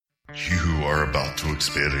You are about to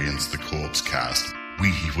experience the Corpse Cast.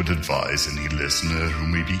 We would advise any listener who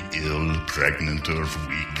may be ill, pregnant, or of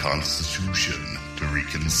weak constitution to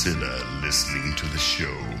reconsider listening to the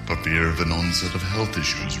show for fear of an onset of health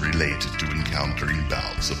issues related to encountering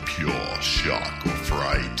bouts of pure shock or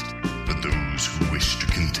fright. For those who wish to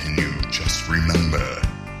continue, just remember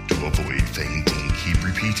to avoid fainting. Keep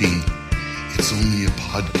repeating, it's only a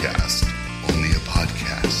podcast. Only a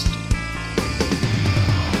podcast.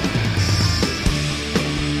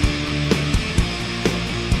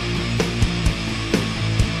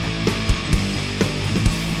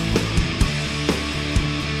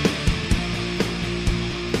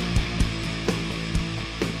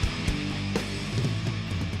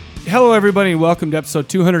 Hello, everybody, and welcome to episode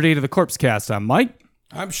 208 of the Corpse Cast. I'm Mike.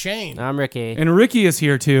 I'm Shane. I'm Ricky. And Ricky is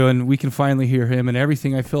here, too, and we can finally hear him, and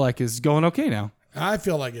everything I feel like is going okay now. I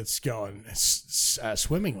feel like it's going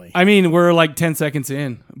swimmingly. I mean, we're like 10 seconds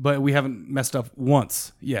in, but we haven't messed up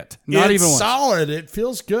once yet. Not even once. It's solid. It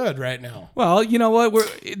feels good right now. Well, you know what?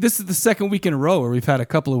 This is the second week in a row where we've had a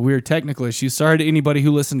couple of weird technical issues. Sorry to anybody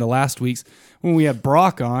who listened to last week's when we had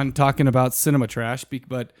Brock on talking about cinema trash,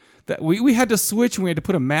 but we had to switch and we had to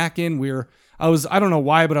put a Mac in. I don't know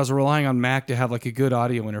why, but I was relying on Mac to have like a good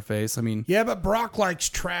audio interface. I mean, yeah, but Brock likes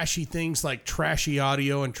trashy things like trashy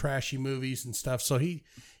audio and trashy movies and stuff. So he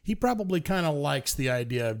probably kind of likes the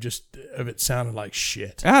idea of it sounding like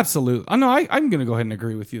shit. Absolutely. I know. I'm going to go ahead and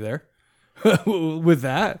agree with you there with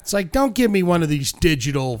that. It's like, don't give me one of these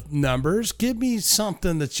digital numbers. Give me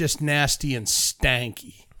something that's just nasty and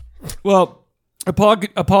stanky. Well,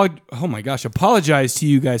 apologize to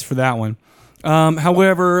you guys for that one.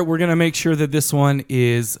 However, we're going to make sure that this one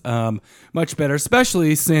is much better,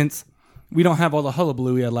 especially since we don't have all the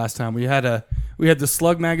hullabaloo we had last time. We had the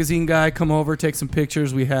Slug magazine guy come over, take some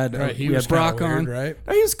pictures. We had Brock weird, on. Right?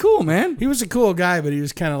 Oh, he was cool, man. He was a cool guy, but he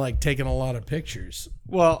was kind of like taking a lot of pictures.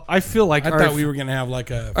 Well, I feel like I thought we were going to have like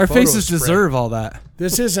a our photo faces spread. deserve all that.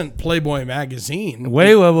 This isn't Playboy magazine.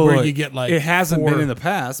 Wait. Where you get like it hasn't been in the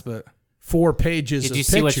past, but 4 pages. Did of you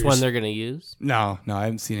see pictures. which one they're going to use? No, I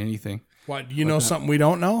haven't seen anything. What, do you know something we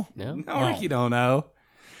don't know? No. Ricky don't know.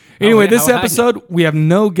 Anyway, this how would I episode we have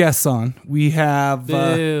no guests on. We have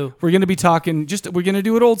Boo. we're going to be talking we're going to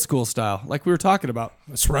do it old school style, like we were talking about.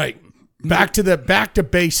 That's right. Back to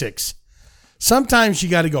basics. Sometimes you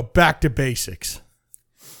got to go back to basics.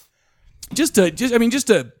 Just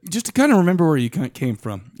to kind of remember where you came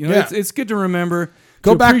from. You know, Yeah. it's good to remember.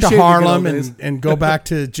 Go back to appreciate the good Harlem old days. and go back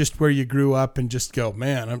to just where you grew up and just go,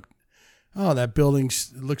 man. That building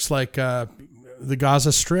looks like the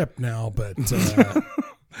Gaza Strip now, but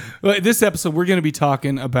Well, this episode we're going to be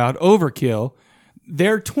talking about Overkill,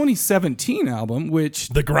 their 2017 album, which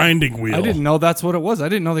the grinding wheel. I didn't know that's what it was. I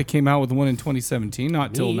didn't know they came out with one in 2017,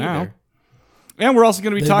 not till now. either. And we're also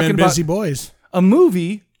going to be They've talking been about busy boys. a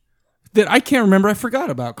movie that I can't remember. I forgot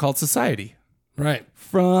about called Society. Right.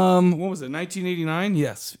 From, what was it, 1989?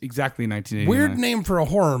 Yes, exactly 1989. Weird name for a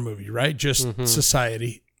horror movie, right? Just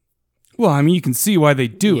Society. Well, I mean, you can see why they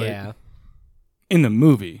do it in the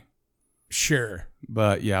movie. Sure.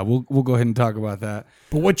 But yeah, we'll go ahead and talk about that.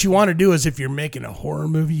 But what you want to do is if you're making a horror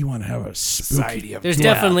movie, you want to have a spooky. There's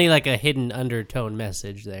definitely like a hidden undertone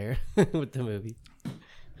message there with the movie.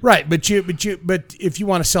 Right, but if you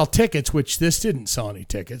want to sell tickets, which this didn't sell any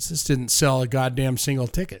tickets. This didn't sell a goddamn single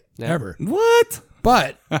ticket ever. What?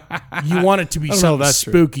 But you want it to be I don't know, something that's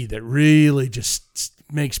true. spooky that really just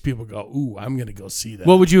makes people go, "Ooh, I'm going to go see that."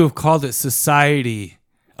 What would you have called it? Society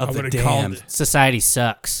of I the would have called Damned. it Society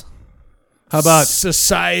sucks. How about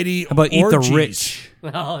Society? How about Eat Orgies. the Rich?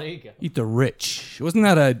 Oh, there you go. Eat the Rich. Wasn't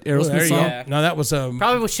that a Oh, there Aerosmith you song? go. No, that was a.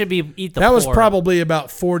 Probably should be Eat the That was Poor. probably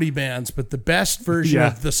about 40 bands, but the best version Yeah.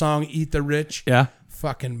 of the song "Eat the Rich," Yeah.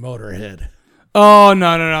 fucking Motorhead. Oh,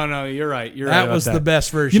 no. You're right. You're right That about was that. the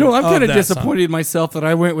best version. You know, I'm kind of that disappointed in myself that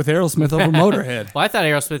I went with Aerosmith over Motorhead. Well, I thought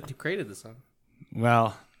Aerosmith created the song.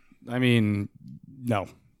 Well, I mean, no.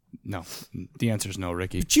 The answer is no,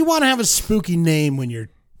 Ricky. But you want to have a spooky name when you're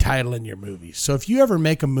titling your movie. So if you ever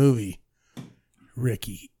make a movie,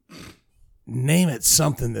 Ricky, name it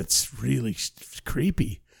something that's really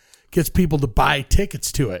creepy. Gets people to buy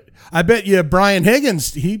tickets to it. I bet you Brian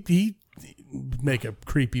Higgins, he make a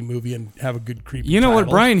creepy movie and have a good creepy You know what,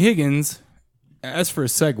 title. Brian Higgins, as for a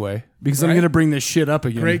segue, because I'm Right. going to bring this shit up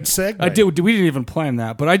again. Great segue. We didn't even plan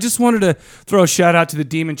that, but I just wanted to throw a shout out to the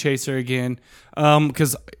Demon Chaser again,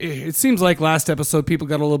 because it seems like last episode people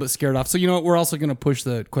got a little bit scared off. So you know what, we're also going to push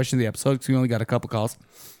the question of the episode because we only got a couple calls.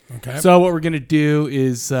 Okay. So what we're going to do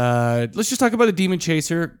is let's just talk about the Demon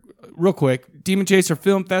Chaser real quick, Demon Chaser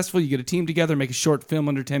Film Festival, you get a team together, make a short film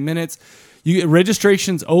under 10 minutes. You get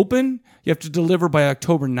registrations open. You have to deliver by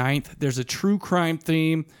October 9th. There's a true crime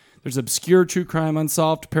theme. There's obscure true crime,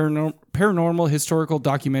 unsolved, paranormal, historical,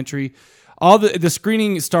 documentary. All the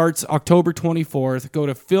screening starts October 24th. Go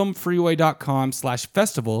to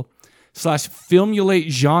filmfreeway.com/festival/Filmulate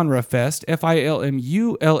Genre Fest,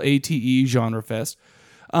 FILMULATE Genre Fest.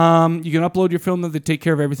 You can upload your film and they take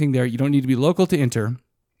care of everything there. You don't need to be local to enter.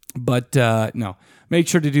 But no, make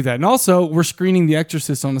sure to do that. And also, we're screening The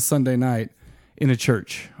Exorcist on a Sunday night in a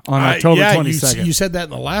church on October 22nd. You said that in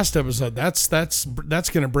the last episode. That's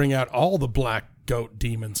going to bring out all the black goat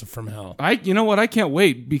demons from hell. You know what? I can't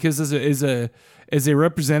wait because as a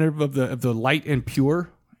representative of the light and pure,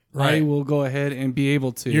 right. I will go ahead and be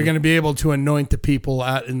able to. You're going to be able to anoint the people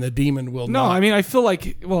out, and the demon will. No, not. I mean I feel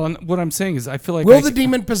like. Well, what I'm saying is I feel like. Will the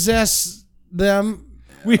demon possess them?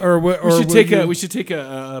 We should take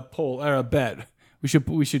a poll or a bet. We should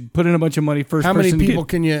put in a bunch of money. How many people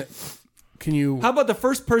can you? How about the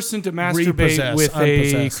first person to masturbate with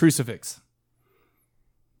a crucifix?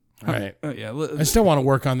 All right. Yeah. I still want to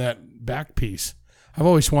work on that back piece. I've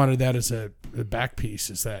always wanted that as a back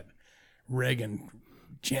piece. Is that Reagan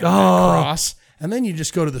jamming that cross? And then you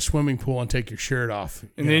just go to the swimming pool and take your shirt off.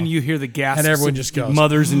 And then you hear the gasps. And everyone just goes.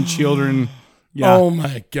 Mothers and children. Yeah. Oh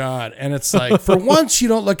my God. And it's like, for once you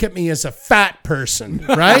don't look at me as a fat person,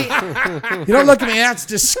 right? You don't look at me, that's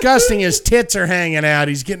disgusting. His tits are hanging out.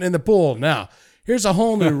 He's getting in the pool. Now, here's a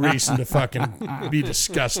whole new reason to fucking be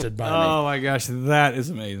disgusted by me. Oh my gosh, that is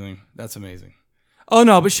amazing. That's amazing. Oh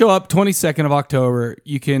no, but show up 22nd of October.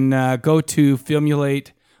 You can go to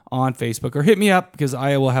Filmulate on Facebook or hit me up because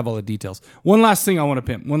I will have all the details. One last thing I want to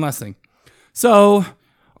pimp. One last thing. So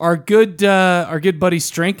our good buddy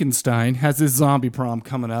Strankenstein has this zombie prom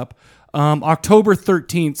coming up October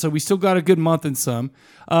 13th. So we still got a good month and some.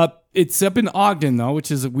 It's up in Ogden though, which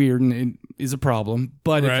is weird and is a problem.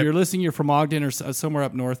 But if you're listening, you're from Ogden or somewhere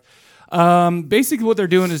up north. Basically what they're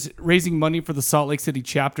doing is raising money for the Salt Lake City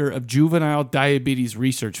chapter of Juvenile Diabetes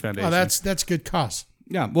Research Foundation. Oh, that's good cause.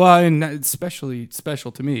 Yeah, well, and it's especially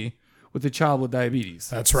special to me with a child with diabetes.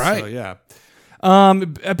 That's right. So, yeah.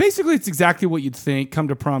 Basically, it's exactly what you'd think. Come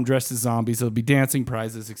to prom dressed as zombies. There'll be dancing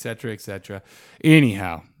prizes, etc., etc.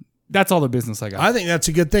 Anyhow, that's all the business I got. I think that's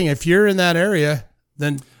a good thing. If you're in that area,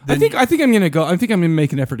 then I think I'm gonna go. I think I'm gonna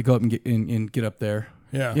make an effort to go up and get up there.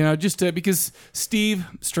 Yeah. You know, just because Steve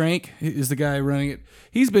Strank is the guy running it.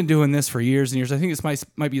 He's been doing this for years and years. I think this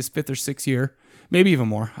might be his 5th or 6th year, maybe even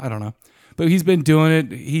more. I don't know. But he's been doing it.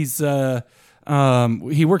 He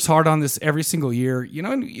works hard on this every single year.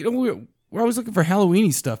 We're always looking for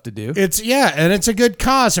Halloweeny stuff to do. And it's a good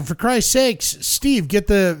cause. And for Christ's sakes, Steve, get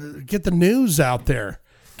the news out there.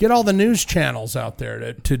 Get all the news channels out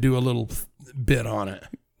there to do a little bit on it.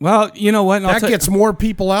 Well, you know what? That gets more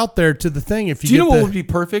people out there to the thing. If you do you know what would be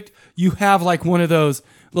perfect? You have like one of those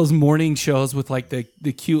morning shows with like the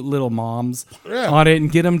cute little moms on it, and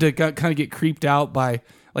get them to kind of get creeped out by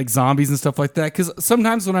like zombies and stuff like that. Because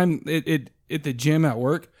sometimes when I'm at the gym at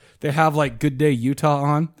work, they have like Good Day Utah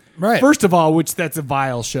on. Right. First of all, that's a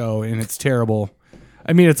vile show and it's terrible.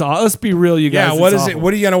 I mean, let's be real, you guys. Yeah, what is it?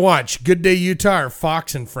 What are you gonna watch? Good Day Utah or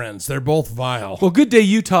Fox and Friends? They're both vile. Well, Good Day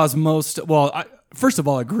Utah's first of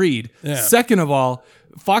all, agreed. Yeah. Second of all,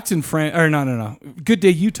 Fox and Friends, or no. Good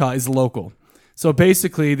Day Utah is local. So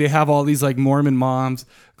basically, they have all these like Mormon moms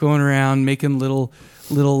going around making little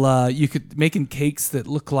making cakes that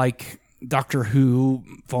look like Doctor Who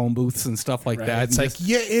phone booths and stuff like that. It's like,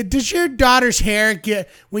 does your daughter's hair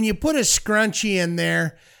when you put a scrunchie in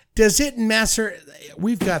there? Does it mess her?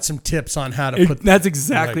 We've got some tips on how to put. That's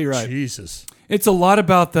exactly right. Jesus, it's a lot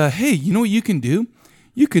about hey, you know what you can do?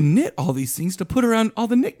 You can knit all these things to put around all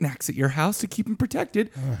the knickknacks at your house to keep them protected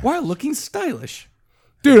while looking stylish.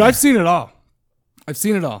 Dude, I've seen it all.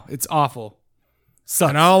 It's awful. Sucks.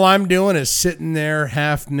 And all I'm doing is sitting there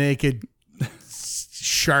half naked,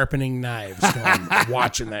 sharpening knives,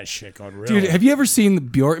 watching that shit going real. Dude, have you ever seen the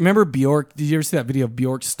Bjork? Remember Bjork? Did you ever see that video of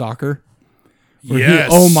Bjork Stalker? Yes.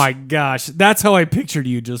 Oh my gosh. That's how I pictured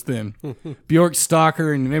you just then. Bjork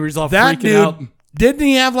Stalker, and maybe he's all that freaking dude, out. Didn't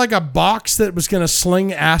he have like a box that was going to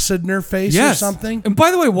sling acid in her face or something? And by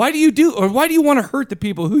the way, why do you want to hurt the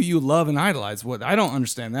people who you love and idolize? I don't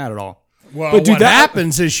understand that at all. Well, but what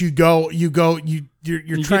happens is you're trying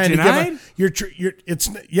to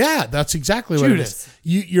give that's exactly what Judas.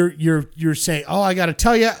 it is. You're saying, oh, I got to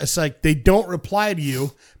tell you, it's like they don't reply to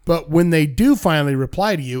you, but when they do finally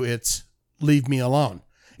reply to you, it's leave me alone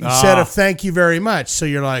instead of thank you very much. So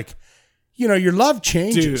you're like, your love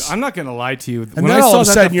changes. Dude, I'm not going to lie to you. And then all of a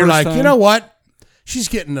sudden you're like, you know what? she's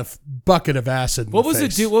getting a bucket of acid. In What the was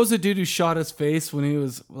face. it? What was the dude who shot his face when he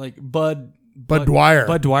was like Bud Dwyer.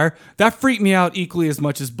 Bud Dwyer. That freaked me out equally as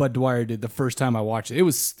much as Bud Dwyer did the first time I watched it. It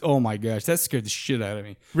was, oh my gosh, that scared the shit out of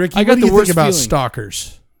me. Ricky, I got what do the you worst think about feeling.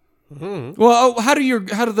 stalkers? Well, how do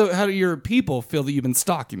your people feel that you've been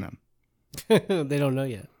stalking them? They don't know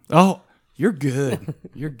yet. Oh, you're good.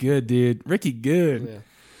 You're good, dude. Ricky, good. Yeah.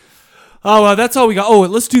 Oh, well, that's all we got. Oh,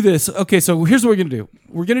 let's do this. Okay, so here's what we're going to do.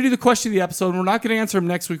 We're going to do the question of the episode. We're not going to answer them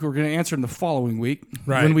next week. We're going to answer them the following week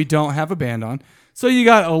when we don't have a band on. So you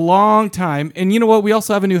got a long time. And you know what? We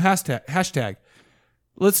also have a new hashtag.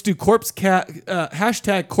 Let's do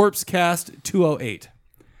hashtag CorpseCast208.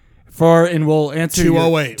 And we'll answer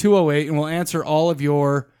 208. 208, and we'll answer all of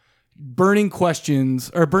your burning questions,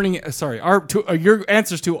 or your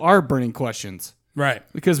answers to our burning questions. Right.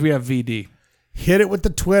 Because we have VD. Hit it with the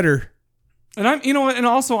Twitter. And I'm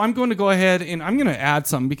going to go ahead and I'm going to add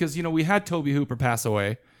something because, we had Toby Hooper pass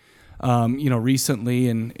away, recently.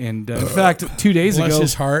 And in fact, 2 days Bless ago.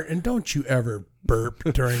 his heart. And don't you ever burp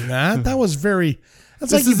during that. That's This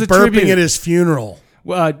like you is a burping tribute. at his funeral.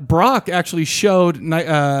 Brock actually showed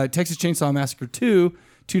Texas Chainsaw Massacre 2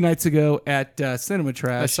 nights ago at Cinema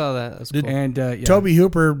Trash. I saw that. That's cool. And yeah. Toby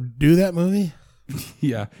Hooper do that movie?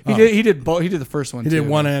 Yeah. He did both. He did the first one He too. did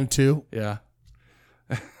 1 and 2. Yeah.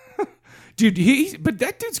 Dude, but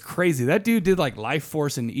that dude's crazy. That dude did like Life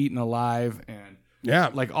Force and Eaten Alive and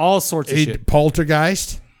like all sorts of shit.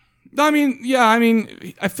 Poltergeist? I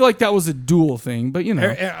feel like that was a dual thing, but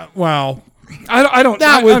Well, I don't.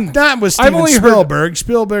 that was Steven only Spielberg.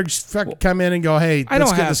 Spielberg's fucking come in and go, hey, I let's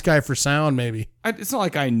don't get have- this guy for sound, maybe. It's not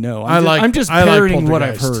like I know. I like I'm just parroting what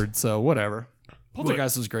I've Poltergeist. heard, so whatever.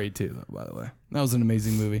 Poltergeist was great too, though, by the way. That was an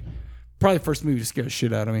amazing movie. Probably the first movie to scare the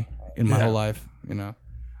shit out of me in my whole life.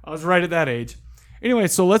 I was right at that age. Anyway,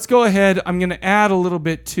 so let's go ahead. I'm going to add a little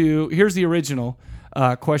bit to. Here's the original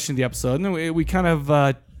question of the episode, and then we kind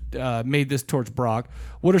of made this towards Brock.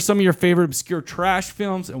 What are some of your favorite obscure trash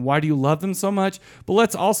films, and why do you love them so much? But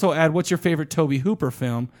let's also add, what's your favorite Toby Hooper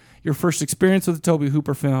film, your first experience with the Toby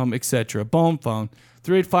Hooper film, etc. Bone phone,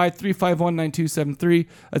 385-351-9273.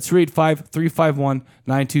 That's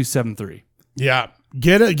 385-351-9273. Yeah.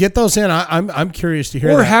 Get those in. I'm curious to hear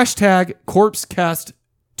Or that. hashtag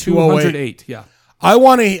CorpseCast208. Yeah. I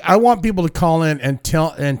want people to call in and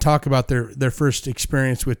talk about their first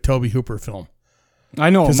experience with Toby Hooper film. I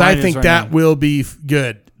know. Because I think that will be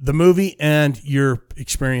good. The movie and your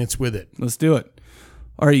experience with it. Let's do it.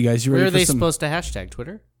 All right, you guys. You ready Where are for they some? supposed to hashtag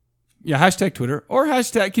Twitter? Yeah, hashtag Twitter or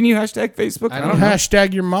hashtag. Can you hashtag Facebook? I don't know.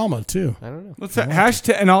 Hashtag your mama too. I don't know. Let's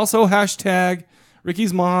hashtag and also hashtag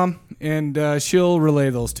Ricky's mom, and she'll relay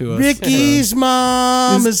those to us. Ricky's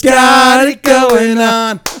mom has got it going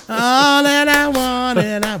on. All that I want,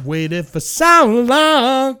 and I've waited for so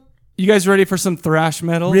long. You guys ready for some thrash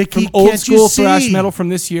metal? Ricky, from old can't you school thrash see? metal from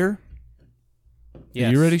this year?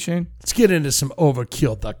 Yes. You ready, Shane? Let's get into some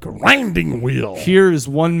Overkill, the grinding wheel. Here is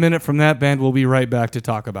 1 minute from that band. We'll be right back to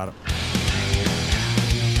talk about it.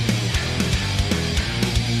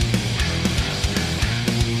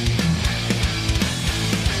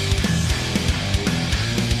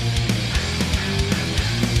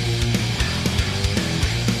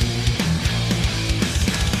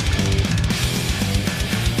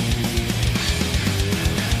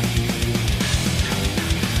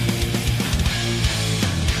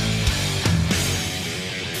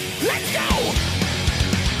 Let's go!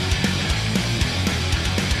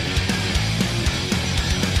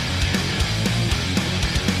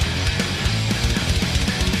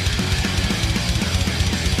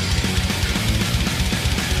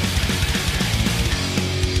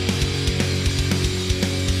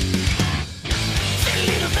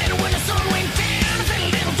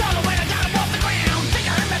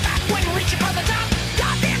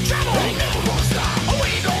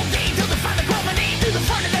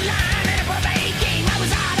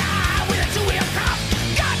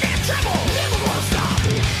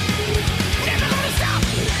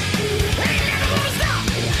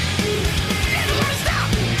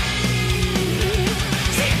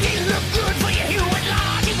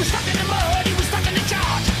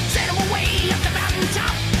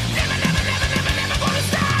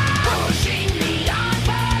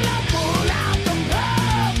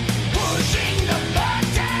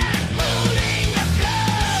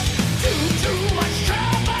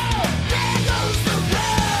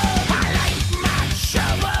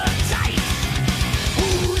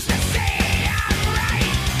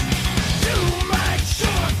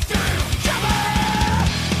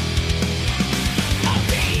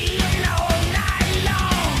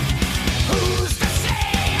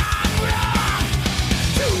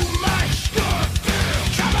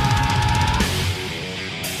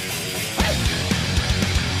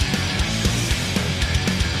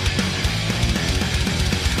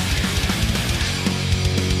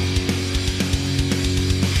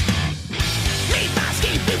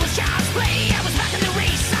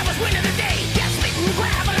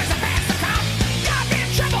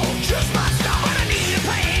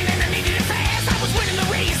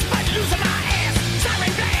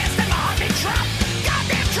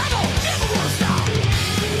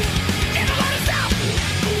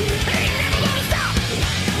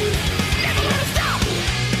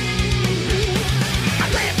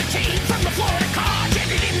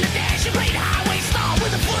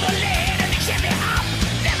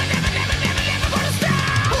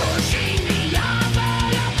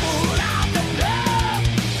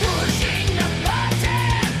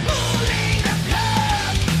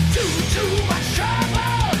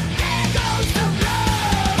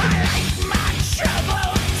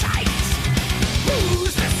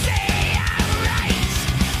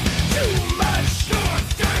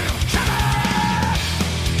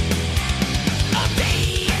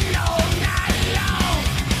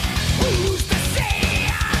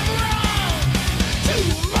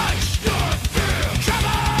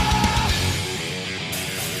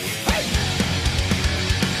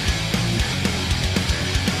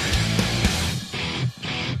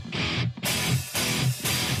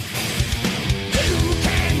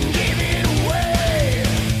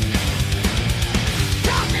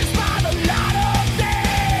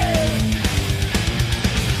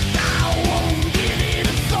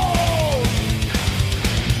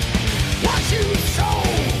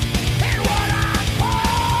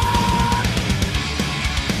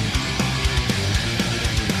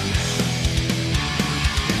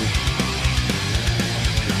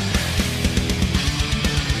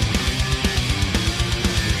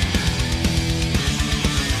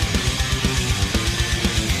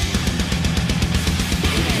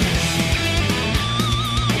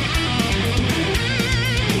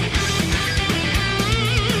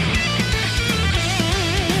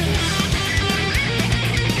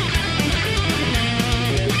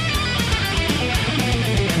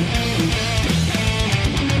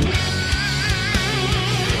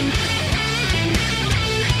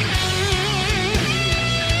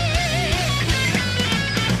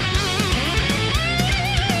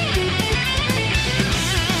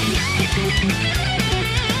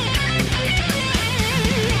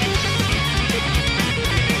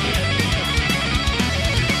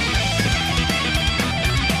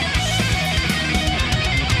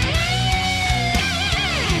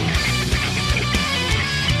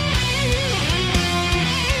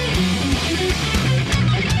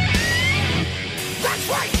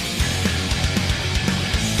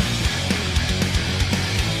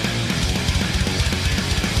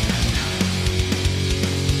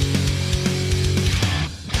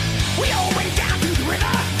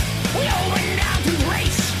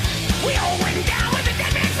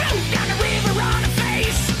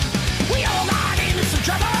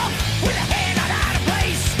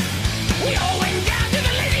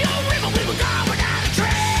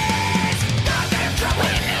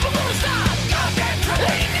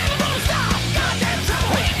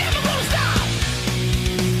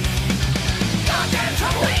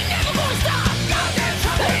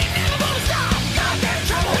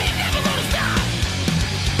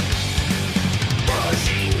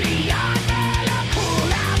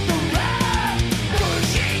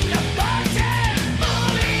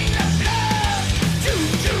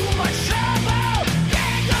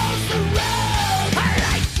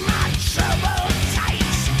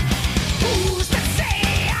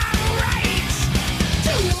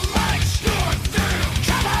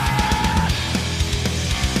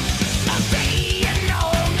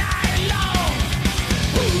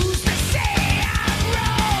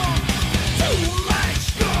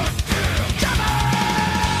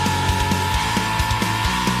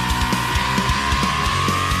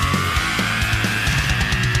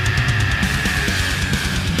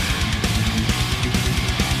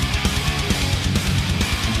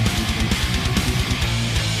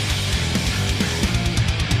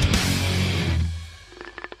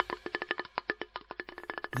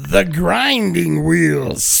 The grinding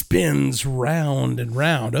wheel spins round and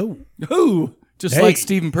round. Oh, Ooh, just Hey. like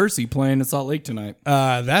Stephen Percy playing at Salt Lake tonight.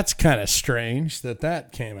 that's kind of strange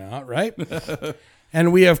that came out, right?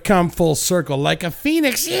 And we have come full circle like a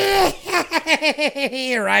phoenix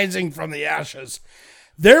rising from the ashes.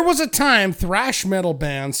 There was a time thrash metal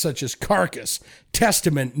bands such as Carcass,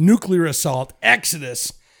 Testament, Nuclear Assault,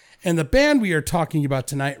 Exodus, and the band we are talking about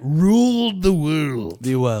tonight ruled the world.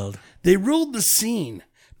 The world. They ruled the scene.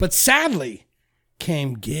 But sadly,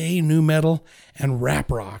 came gay nu metal and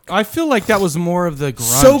rap rock. I feel like that was more of the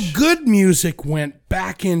grunge. So good music went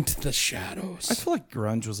back into the shadows. I feel like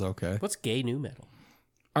grunge was okay. What's gay new metal?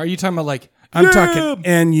 Are you talking about like... I'm talking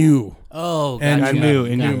NU. Oh, And gotcha. I knew,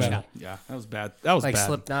 Nu Gotcha. metal. Yeah, that was bad. That was Like bad.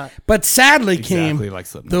 Slipknot. But sadly Exactly came like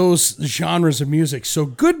Slipknot. those genres of music. So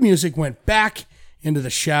good music went back into the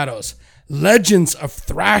shadows. Legends of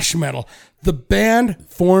thrash metal. The band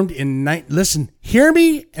formed in... Listen, hear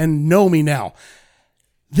me and know me now.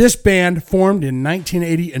 This band formed in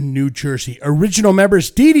 1980 in New Jersey. Original members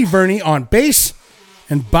Dee Dee Verney on bass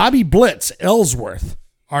and Bobby Blitz Ellsworth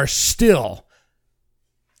are still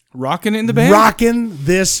Rocking in the band? rocking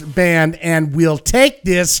this band, and we'll take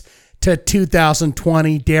this to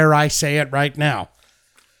 2020. Dare I say it right now.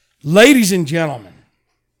 Ladies and gentlemen,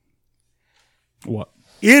 What?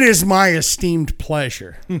 it is my esteemed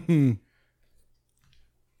pleasure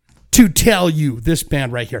to tell you this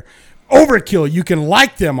band right here. Overkill, you can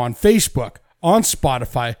like them on Facebook, on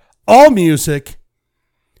Spotify, All Music,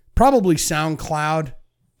 probably SoundCloud.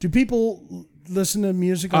 Do people listen to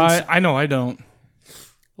music on I know I don't.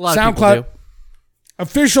 A lot of people SoundCloud? do.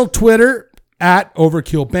 Official Twitter at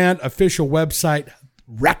Overkill Band. Official website,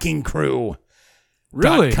 Wrecking Crew.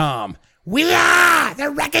 Really? .com. We are the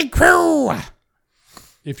Wrecking Crew.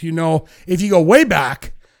 If you go way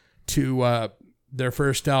back to their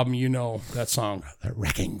first album, you know that song, The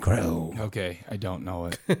Wrecking Crew. Okay, I don't know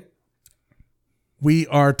it. We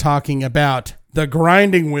are talking about The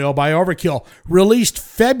Grinding Wheel by Overkill, released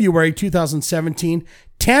February 2017,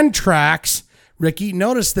 10 tracks. Ricky,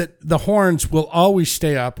 notice that the horns will always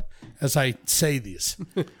stay up as I say these.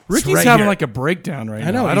 Ricky's right having here. like a breakdown right I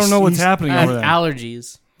know, now. I don't know what's he's- happening I have over there.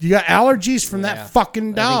 allergies. You got allergies from Yeah, that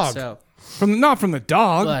fucking I dog. think so. Not from the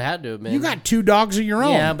dog. Well, I had to, man. You got 2 dogs of your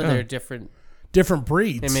own. Yeah, but they're different. Different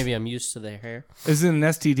breeds. And maybe I'm used to their hair. Is it an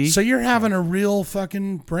STD? So you're having a real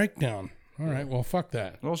fucking breakdown. All right, well, fuck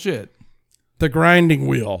that. well, shit. The Grinding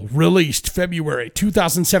Wheel, released February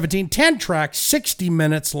 2017, 10 tracks, 60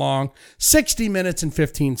 minutes long, 60 minutes and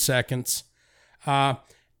 15 seconds.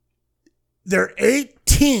 Their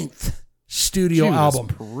 18th studio Judas album.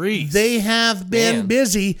 Priest. They have been Man.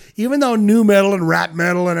 busy, even though new metal and rap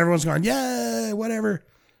metal and everyone's going, yeah, whatever.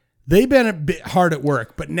 They've been a bit hard at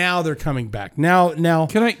work, but now they're coming back. Now,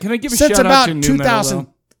 Can I give a since shout out about to new 2000,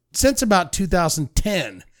 metal? since about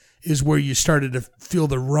 2010 is where you started to feel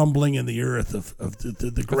the rumbling in the earth of the I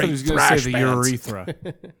thought he great was going to thrash say the bands. urethra.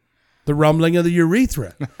 The rumbling of the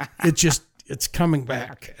urethra. It's coming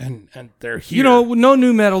back, and they're here. You know, no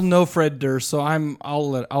new metal, no Fred Durst, so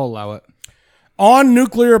I'll allow it. On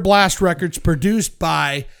Nuclear Blast Records, produced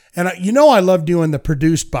by, and I love doing the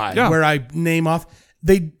produced by, Yeah. where I name off.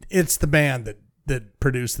 It's the band that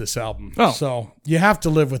produced this album. Oh. So you have to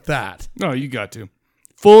live with that. No, you got to.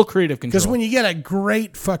 Full creative control. Because when you get a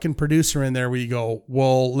great fucking producer in there where you go,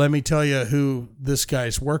 well, let me tell you who this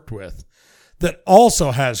guy's worked with that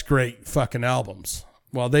also has great fucking albums.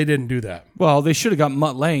 Well, they didn't do that. Well, they should have got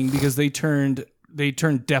Mutt Lange because they turned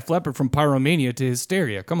Def Leppard from Pyromania to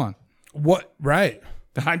Hysteria. Come on. What? Right.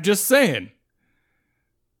 I'm just saying.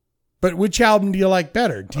 But which album do you like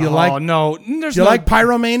better? Do you Oh, like no. Do you like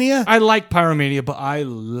Pyromania? I like Pyromania, but I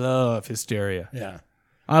love Hysteria. Yeah.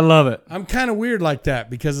 I love it. I'm kind of weird like that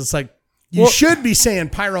because it's like you should be saying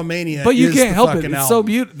Pyromania, But you is can't the help it. fucking It's so album.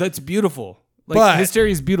 beautiful. That's beautiful. Like, But-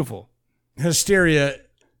 Hysteria is beautiful. Hysteria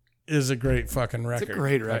is a great fucking record. It's a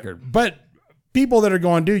great record. But people that are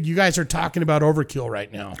going, dude, you guys are talking about Overkill right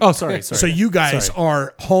now. Oh, sorry. So you guys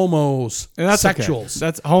are homos, And that's okay. sexuals.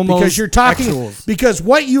 That's homos, because you're talking sexuals. because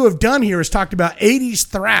what you have done here is talked about 80s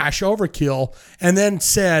thrash Overkill and then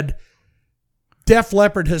said Def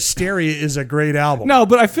Leppard Hysteria is a great album. No,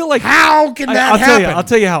 but I feel like How can that I'll happen? I'll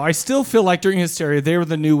tell you how. I still feel like during Hysteria, they were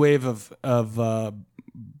the new wave of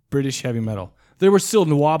British heavy metal. They were still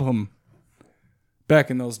Nwabhum back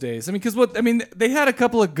in those days. I mean, they had a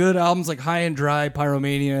couple of good albums like High and Dry,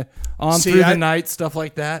 Pyromania, On See, Through I- the Night, stuff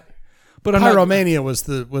like that. But I'm not, Pyromania was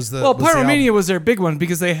the well, was the album. Pyromania was their big one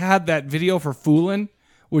because they had that video for Foolin',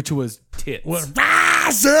 which was tits.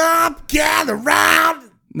 Rise up, gather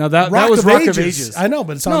round. Now that Rock was of Rock Ages. of Ages. I know,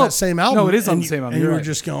 but it's on No, that same album. no, it is on and the same album. And you You're were right.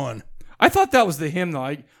 just going, I thought that was the hymn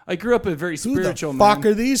though. I grew up a very spiritual Who the fuck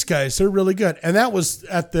man. are these guys? They're really good. And that was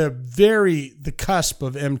at the cusp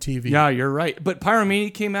of MTV. Yeah, you're right. But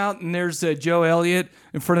Pyromania came out, and there's Joe Elliott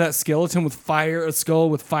in front of that skeleton with fire, a skull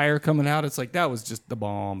with fire coming out. It's like that was just the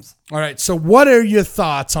bombs. All right. So what are your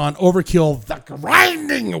thoughts on Overkill, the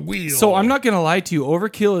grinding wheel? So I'm not gonna lie to you.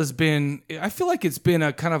 Overkill has been. I feel like it's been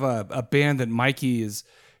a kind of a band that Mikey is.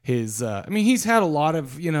 I mean, he's had a lot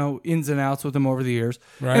of, ins and outs with them over the years.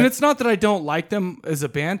 Right. And it's not that I don't like them as a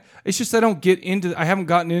band. It's just I haven't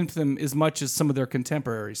gotten into them as much as some of their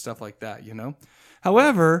contemporary stuff like that,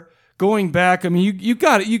 However, going back, I mean, you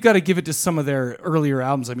got to give it to some of their earlier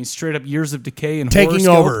albums. I mean, straight up Years of Decay and Taking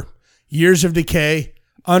Horoscope. Over. Years of Decay,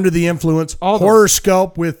 Under the Influence,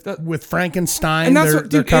 Horoscope with Frankenstein, And that's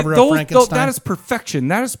their cover of Frankenstein. That is perfection.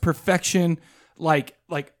 That is perfection. Like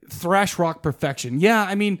thrash rock perfection. Yeah,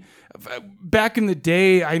 I mean, back in the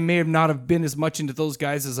day, I may have not have been as much into those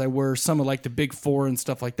guys as I were some of like the Big Four and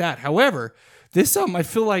stuff like that. However, this album, I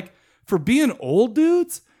feel like for being old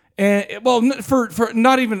dudes, and for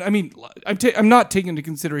not even, I mean, I'm not taking into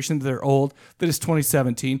consideration that they're old. That it's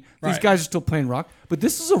 2017. These Right. guys are still playing rock, but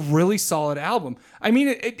this is a really solid album. I mean,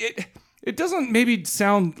 it doesn't maybe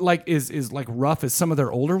sound like is like rough as some of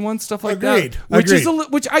their older ones, stuff like Agreed. that.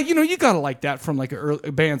 Agreed. Which you gotta like that from like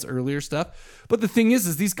a band's earlier stuff. But the thing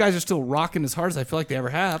is these guys are still rocking as hard as I feel like they ever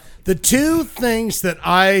have. The two things that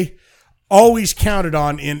I always counted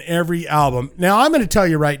on in every album. Now, I'm going to tell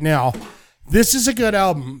you right now, this is a good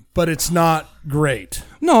album, but it's not great.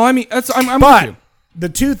 No, I mean I'm But with you. the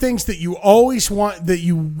two things that you always want, that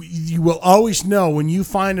you will always know when you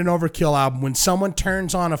find an Overkill album, when someone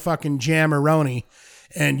turns on a fucking Jammeroni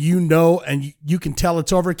and you can tell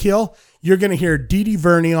it's Overkill, you're going to hear Dee Dee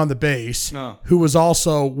Verney on the bass, who was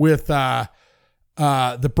also with the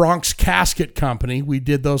Bronx Casket Company. We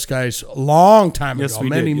did those guys a long time ago,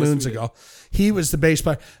 many moons ago. He was the bass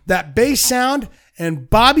player. That bass sound and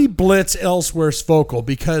Bobby Blitz Ellsworth's vocal,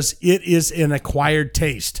 because it is an acquired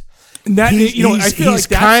taste. And that, I feel like he's that's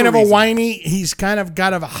kind the of a reason. whiny. He's kind of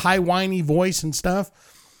got a high whiny voice and stuff.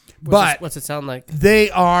 But What's it sound like?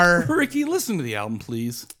 they are Ricky, listen to the album,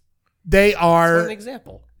 please. they For are an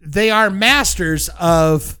example. they are masters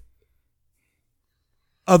of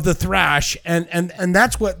the thrash, and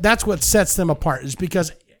that's what sets them apart, is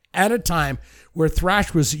because at a time where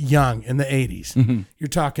thrash was young in the 80s, you're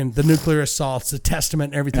talking the Nuclear Assaults, the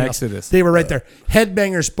Testament, and everything Exodus. else. They were right there.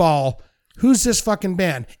 Headbangers Ball. Who's this fucking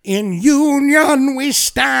band? In union we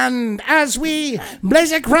stand as we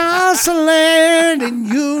blaze across the land. In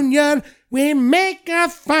union we make a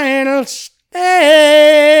final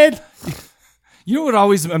stand. You know what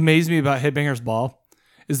always amazed me about Headbangers Ball?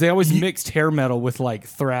 Is they always mixed hair metal with like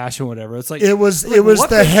thrash and whatever. It's like It was what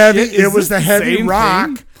the heavy shit? Is this the heavy same rock,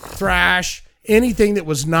 thing? thrash, anything that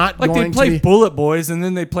was not Like going they play to be Bullet Boys and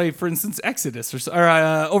then they play, for instance, Exodus or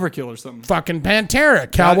Overkill or something. fucking Pantera,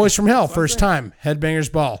 Cowboys from Hell, first time, Headbangers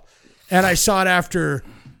Ball. And I saw it after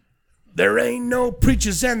There Ain't No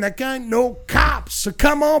Preachers and There Ain't No Cops. So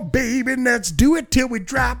come on, baby, let's do it till we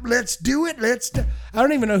drop. Let's do it. I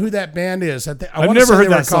don't even know who that band is. I've never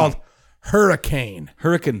heard that called song. Hurricane.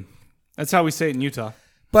 Hurricane. That's how we say it in Utah.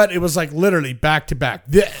 But it was like literally back to back.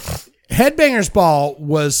 The Headbangers Ball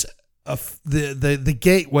was the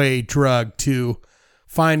gateway drug to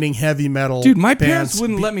finding heavy metal. Dude, my bands parents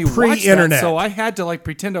wouldn't let me watch pre-internet. that, so I had to like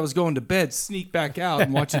pretend I was going to bed, sneak back out,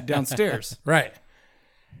 and watch it downstairs. Right.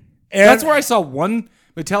 And That's where I saw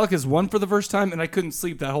Metallica's One for the first time, and I couldn't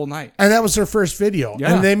sleep that whole night. And that was their first video.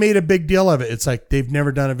 Yeah. And they made a big deal of it. It's like they've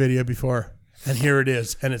never done a video before. And here it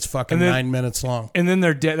is. And it's fucking And then- 9 minutes long. And then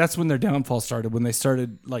that's when their downfall started, when they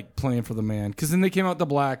started like playing for the man. Because then they came out the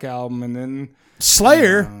Black album, and then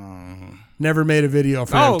Slayer never made a video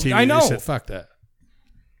for Oh, MTV. I know. They said, fuck that.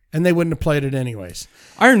 And they wouldn't have played it anyways.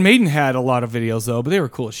 Iron Maiden had a lot of videos though, but they were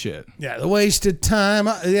cool as shit. Yeah, the wasted time.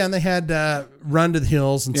 Yeah, and they had Run to the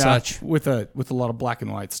Hills and such. with a lot of black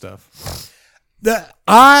and white stuff.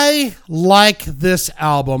 I like this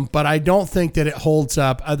album, but I don't think that it holds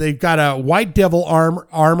up. They've got a White Devil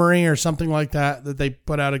Armory or something like that they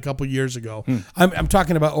put out a couple years ago. I'm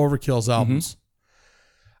talking about Overkill's albums.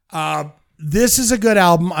 This is a good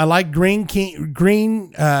album. I like Mean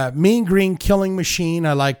Green Killing Machine.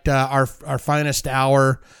 I liked our Finest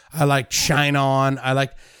Hour. I liked Shine On.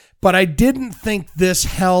 But I didn't think this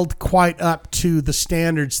held quite up to the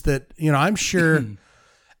standards that, I'm sure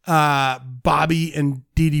Bobby and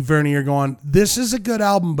Dee Dee Verney are going, this is a good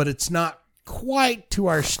album, but it's not quite to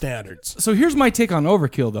our standards. So here's my take on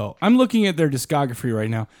Overkill though. I'm looking at their discography right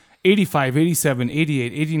now, 85, 87,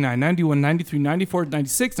 88, 89, 91, 93, 94,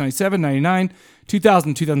 96, 97, 99,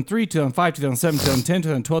 2000, 2003, 2005, 2007, 2010,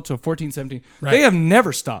 2012, 2014, 17. Right. They have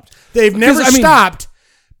never stopped. They've Because, never stopped,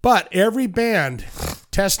 but every band,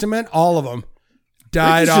 Testament, all of them,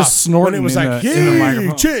 died Ricky's off. just snorting when it was in like, the- in the hey,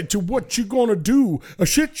 microphone. chit, what you gonna do? A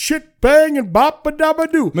shit, bang, and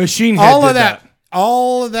bop-a-dabba-doo. Machine Head all of did that. that.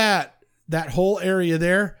 All of that whole area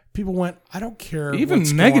there, people went, I don't care. Even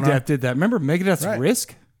what's going on. Megadeth did that. Remember Megadeth's Right.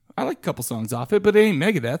 Risk? I like a couple songs off it, but it ain't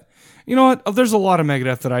Megadeth. You know what? There's a lot of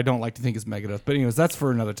Megadeth that I don't like to think is Megadeth. But anyways, that's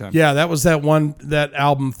for another time. Yeah, that was that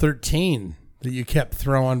album 13 that you kept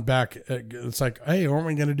throwing back. It's like, hey, aren't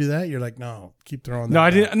we going to do that? You're like, no, keep throwing that. No, I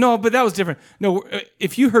back. didn't. No, but that was different. No,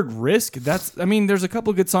 if you heard Risk, there's a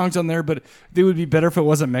couple good songs on there, but they would be better if it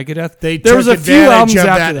wasn't Megadeth. They there took was a few advantage albums of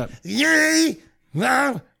after that. Yay!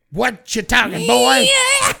 Well, what you talking, boy?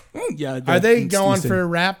 Yeah, Are they it's going decent. for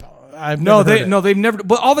rap? They've never.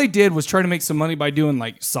 But all they did was try to make some money by doing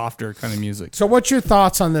like softer kind of music. So, what's your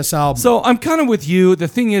thoughts on this album? So I'm kind of with you. The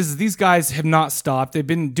thing is, these guys have not stopped. They've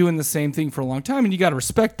been doing the same thing for a long time, and you got to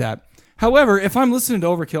respect that. However, if I'm listening to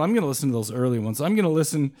Overkill, I'm going to listen to those early ones. I'm going to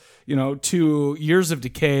listen, to Years of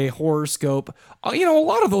Decay, Horoscope. A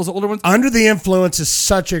lot of those older ones. Under the Influence is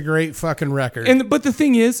such a great fucking record. But the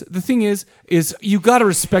thing is you got to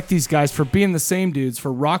respect these guys for being the same dudes,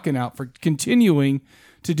 for rocking out, for continuing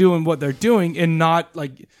to doing what they're doing, and not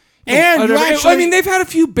like. And you actually- I mean, they've had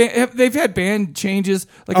they've had band changes,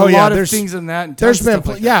 like Oh, a yeah, lot of there's- things in that. And There's tons of been,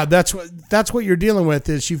 stuff like that. that's what you're dealing with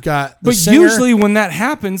is you've got the But singer, usually when that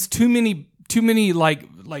happens, too many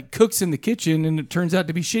like cooks in the kitchen, and it turns out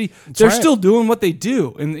to be shitty. They're right. still doing what they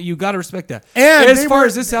do, and you got to respect that. And as they far were-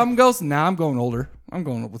 as this album goes, I'm going older. I'm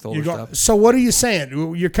going with older you go, stuff. so what are you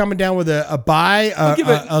saying? You're coming down with a buy, give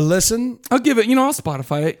it- a listen? I'll give it. I'll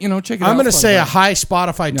Spotify it. Check it out. I'm going to say a Spotify. high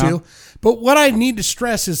Spotify No. too. But what I need to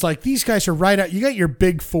stress is like these guys are right out. You got your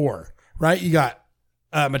big four, right? You got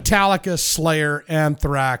Metallica, Slayer,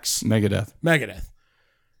 Anthrax, Megadeth.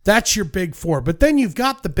 That's your big four. But then you've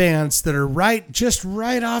got the bands that are just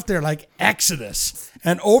right off there, like Exodus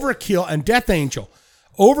and Overkill and Death Angel.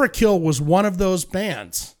 Overkill was one of those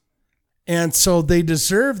bands. And so they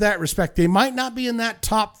deserve that respect. They might not be in that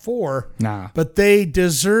top four, Nah. but they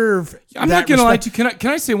deserve I'm that not going to lie respect. to you.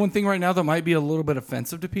 Can I say one thing right now that might be a little bit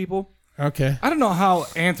offensive to people? Okay. I don't know how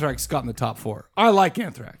Anthrax got in the top four. I like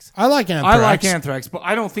Anthrax. I like Anthrax. But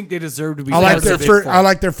I don't think they deserve to be. I like part of their the big first. four. I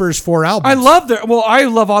like their first four albums. I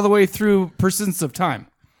love all the way through Persistence of Time.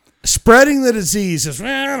 Spreading the Disease is.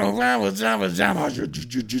 I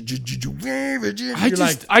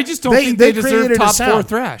just don't think they deserve created a top four sound.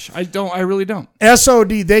 thrash. I really don't.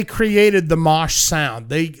 SOD. They created the mosh sound.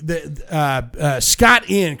 Scott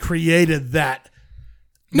Ian created that.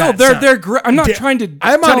 No, that sound. they're great. I'm not trying to.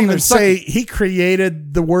 I might tell them even they're say sucky. he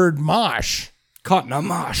created the word mosh. Caught in a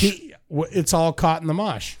mosh. It's all caught in the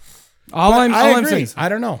mosh. All I'm agree. saying is, I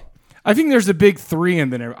don't know. I think there's a big three in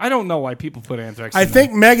there. I don't know why people put Anthrax. I in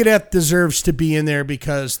think Megadeth deserves to be in there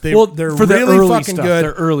because they're for their really early fucking stuff, good.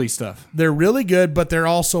 Their early stuff. They're really good, but they're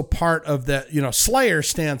also part of that. Slayer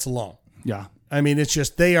stands alone. Yeah. I mean, it's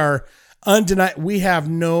just they are undeniable. We have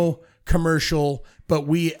no commercial, but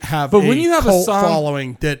we have when you have a cult song-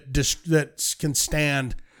 following that can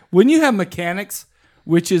stand. When you have Mechanics,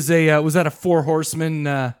 which is was that a Four Horsemen?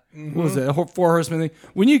 What was it? A Four Horsemen thing.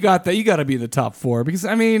 When you got that, you got to be in the top four because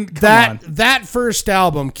come on. That first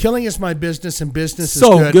album, "Killing Is My Business" and "Business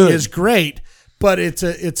So Is Good," good. is great, but it's a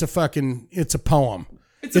poem. It's a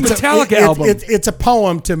Metallica album. It's a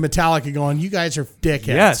poem to Metallica going, "You guys are dickheads."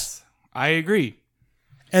 Yes, I agree.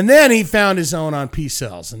 And then he found his own on Peace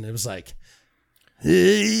Cells, and it was like.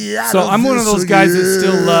 So I'm one of those guys that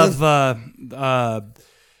still love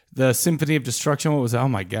the Symphony of Destruction. What was that? Oh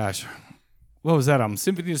my gosh. What was that album?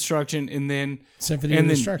 Symphony of Destruction, and then Symphony of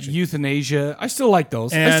Destruction. Euthanasia. I still like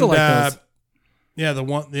those. And, I still like those. Yeah,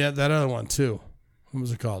 that other one too. What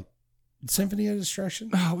was it called? Symphony of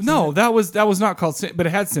Destruction? Oh, no, that was not called, but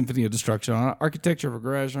it had Symphony of Destruction on it. Architecture of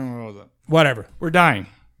Aggression. What was it? Whatever. We're dying.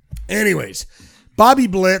 Anyways, Bobby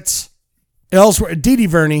Blitz, Ellsworth, Dee Dee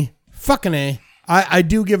Verney, fucking A. I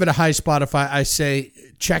do give it a high Spotify. I say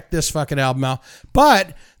check this fucking album out.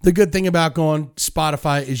 But the good thing about going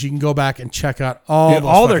Spotify is you can go back and check out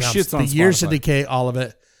all their fucking shit's albums. on The Years of Spotify. Decay, all of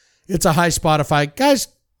it. It's a high Spotify. Guys,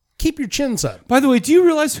 keep your chins up. By the way, do you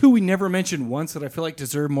realize who we never mentioned once that I feel like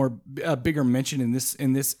deserve more bigger mention in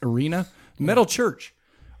this arena? Metal Church.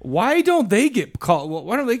 Why don't they get called?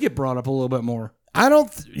 Why don't they get brought up a little bit more?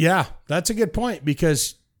 Yeah, that's a good point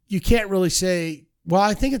because you can't really say. Well,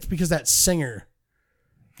 I think it's because that singer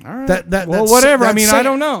All right. That well, that's- whatever. I that's mean, I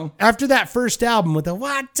don't know. After that first album with the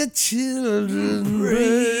 "What the Children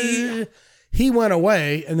Pray," he went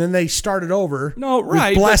away, and then they started over. No, right,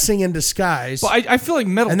 with "Blessing in Disguise." But I feel like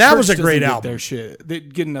Metal And that Church was a great doesn't get album. their shit. They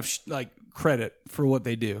get enough like credit for what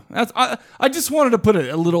they do. I just wanted to put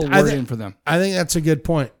a little word in for them. I think that's a good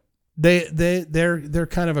point. They're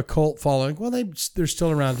kind of a cult following. Well, they're still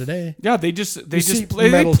around today. Yeah, they see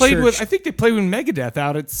played Metal with. Church. I think they played with Megadeth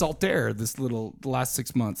out at Saltaire the last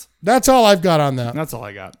 6 months. That's all I've got on that. That's all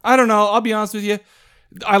I got. I don't know. I'll be honest with you.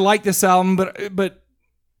 I like this album, but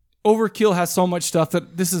Overkill has so much stuff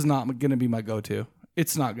that this is not going to be my go-to.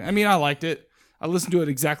 It's not. I mean, I liked it. I listened to it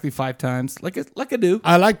exactly 5 times, like I do.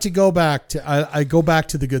 I like to go back to. I go back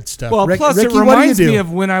to the good stuff. Well, plus Ricky, it what do you reminds do? me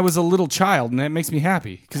of when I was a little child, and that makes me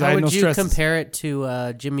happy because I How had no would you stress. compare it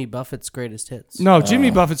to Jimmy Buffett's greatest hits? No, Jimmy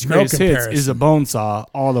Buffett's no greatest hits comparison. is a bone saw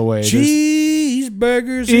all the way.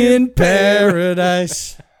 Cheeseburgers In in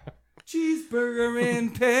paradise. Cheeseburger in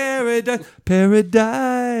paradise.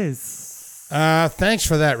 Paradise. Thanks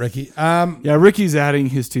for that, Ricky. Yeah, Ricky's adding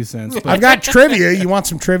his 2 cents. But I've got trivia. You want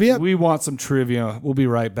some trivia? we want some trivia. We'll be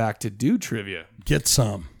right back to do trivia. Get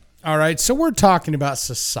some. All right. So we're talking about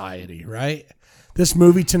society, right? This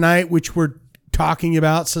movie tonight, which we're talking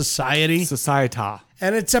about, Society. Societa.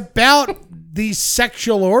 And it's about these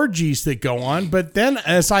sexual orgies that go on. But then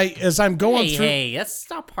as I'm going through, Hey, that's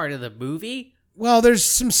not part of the movie. well, there's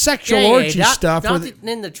some sexual Hey, orgy not- stuff. not where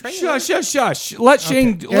in the trailer. Shush. Let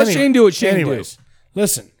Shane do what Shane Anyways,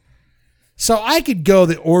 listen. So I could go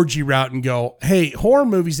the orgy route and go, hey, horror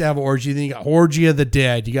movies have orgy. Then you got Orgy of the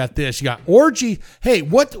Dead. You got this. You got orgy. Hey,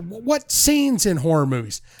 what scenes in horror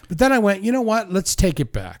movies? But then I went, you know what? Let's take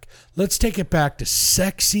it back. Let's take it back to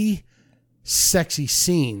sexy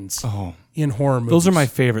scenes in horror movies. Those are my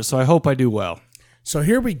favorites, so I hope I do well. So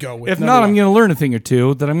here we go. With If number not, one. I'm going to learn a thing or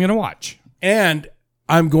two that I'm going to watch. And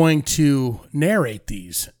I'm going to narrate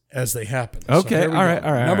these as they happen. So Okay, here we all go.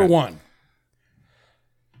 right. Number one.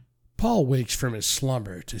 Paul wakes from his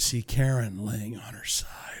slumber to see Karen laying on her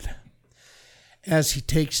side. As he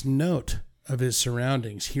takes note of his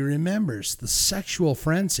surroundings, he remembers the sexual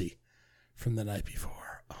frenzy from the night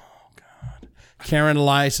before. Oh, God. Karen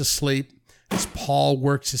lies asleep as Paul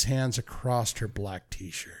works his hands across her black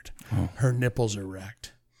T-shirt. Her nipples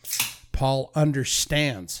erect. Paul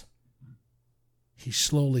understands. He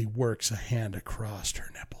slowly works a hand across her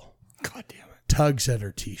nipple. God damn it. Tugs at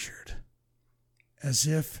her T-shirt. As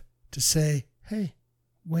if to say, hey,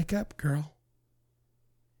 wake up, girl.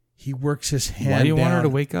 He works his hand Why do you want her down- to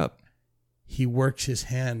wake up? He works his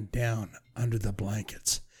hand down under the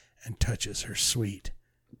blankets and touches her sweet,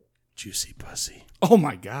 juicy pussy. Oh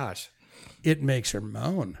my gosh. It makes her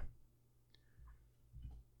moan.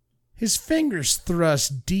 His fingers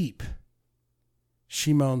thrust deep.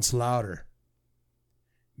 She moans louder.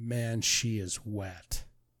 Man, she is wet.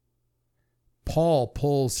 Paul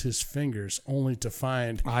pulls his fingers only to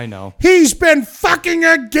find I know. he's been fucking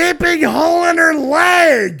a gaping hole in her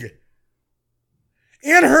leg.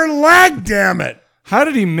 In her leg, damn it. How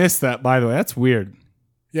did he miss that, by the way? That's weird.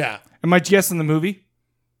 Yeah. Am I guessing the movie?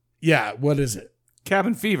 Yeah. What is it?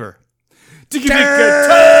 Cabin Fever.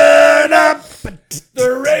 Turn up.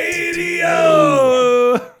 The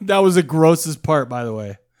radio. That was the grossest part, by the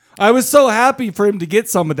way. I was so happy for him to get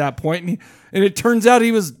some at that point, and it turns out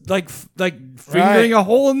he was like fingering a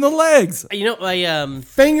hole in the legs. You know, I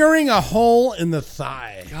Fingering a hole in the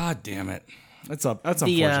thigh. God damn it! That's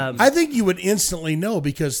unfortunate. I think you would instantly know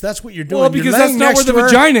because that's what you're doing. Well, You're because that's laying not next where the to her.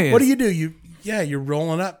 vagina is. What do? You're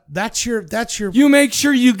rolling up. That's your. You make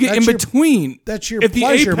sure you get in That's your- between. That's your at the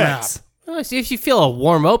pleasure apex. map. see if you feel a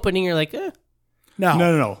warm opening, you're like,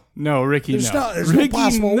 No, Ricky. There's no, there's no Ricky,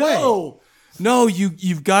 possible way. No,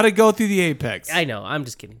 you've got to go through the apex. I know, I'm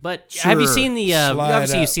just kidding. But have you Sure. seen the? Slide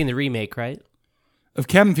Obviously, up. you've seen the remake, right? Of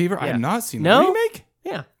Cabin Fever, I Yeah. have not seen No? the remake.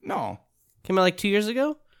 Yeah, No, came out like 2 years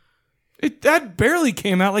ago. that barely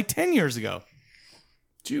came out like 10 years ago.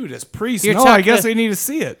 Judas Priest. You're No, I talking- guess I need to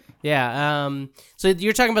see it. Yeah. So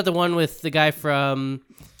you're talking about the one with the guy from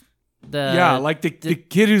the Yeah, like the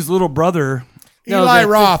kid whose little brother. No, Eli the-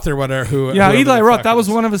 Roth or whatever. Yeah, whoever Eli the Roth. fuck That it was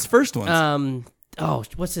is. one of his first ones.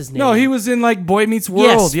 what's his name? No, he was in like Boy Meets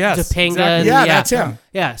World. Yes, Topanga. exactly. Yeah, that's him.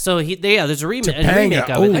 Yeah, so there's a remake of Topanga. it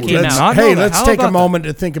that Oh, came let's, out. not know hey, that. let's How take a about moment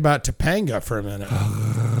to think about Topanga for a minute.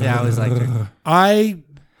 Yeah, I was like, I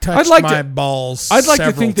touched my balls. I'd like to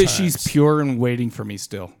several think that times. she's pure and waiting for me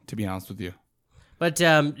still. To be honest with you. but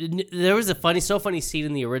there was a funny scene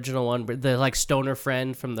in the original one, but the like stoner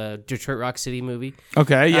friend from the Detroit Rock City movie.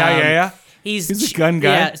 Okay. Yeah. He's a gun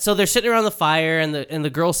guy. Yeah, so they're sitting around the fire, and the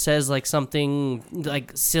girl says like something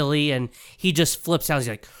like silly, and he just flips out. He's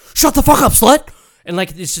like, "Shut the fuck up, slut!" And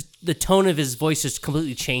like it's just the tone of his voice just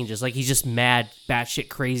completely changes. Like he's just mad, batshit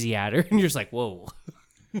crazy at her, and you're just like, whoa.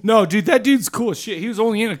 No, dude, that dude's cool as shit. He was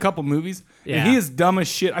only in a couple movies, Yeah. and he is dumb as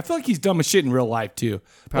shit. I feel like he's dumb as shit in real life too.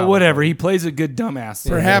 But Probably. whatever, he plays a good dumbass.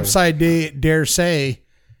 Perhaps I dare say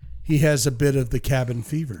he has a bit of the cabin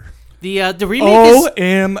fever. The remake is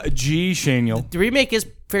OMG, Shaniel. the remake is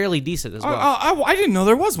fairly decent as well. I didn't know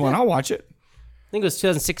there was one. I'll watch it. I think it was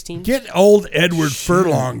 2016. Get old Edward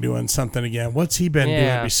Furlong doing something again. What's he been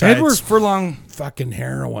Yeah. doing besides Edward Furlong. fucking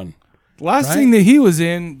heroin? Last Right? thing that he was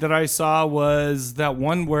in that I saw was that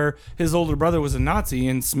one where his older brother was a Nazi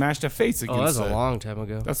and smashed a face against Oh, that was a it. long time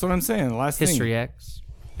ago. That's what I'm saying. The last History thing. X.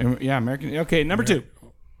 Yeah, American. Okay, number 2.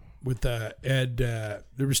 With Ed,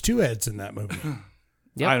 there was 2 Eds in that movie.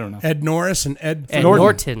 Yep. I don't know. Ed Norris and Ed Ed Norton.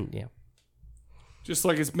 Norton. Yeah. Just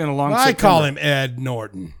like it's been a long Well, I September. call him Ed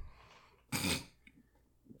Norton.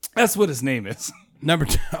 That's what his name is. Number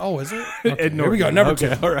 2. Oh, is it? Okay, Ed Norton. Here we go. Number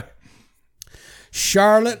Okay, 2. all right.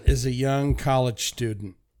 Charlotte is a young college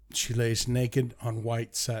student. She lays naked on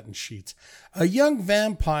white satin sheets. A young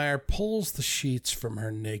vampire pulls the sheets from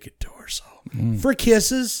her naked torso for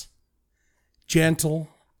kisses. Gentle,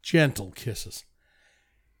 gentle kisses.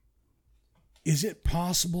 Is it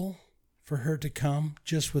possible for her to come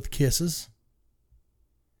just with kisses?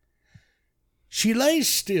 She lays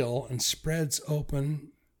still and spreads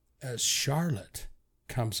open as Charlotte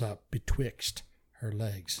comes up betwixt her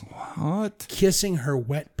legs, What? kissing her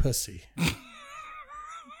wet pussy.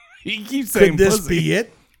 He keeps saying Could this pussy. be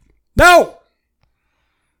it? No!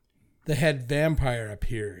 The head vampire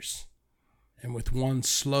appears, and with one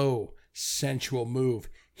slow, sensual move,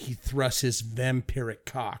 he thrusts his vampiric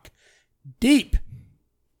cock deep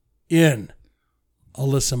in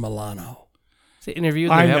Alyssa Milano. Is it Interview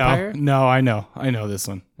with the I Vampire? know. No, I know. I know this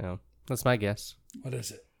one. No. That's my guess. What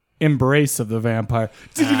is it? Embrace of the Vampire.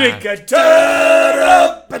 Did you make a turn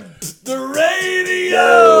up the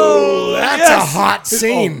radio? That's a hot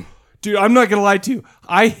scene. Oh, dude, I'm not gonna lie to you.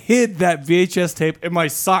 I hid that VHS tape in my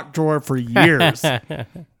sock drawer for years.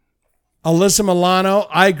 Alyssa Milano,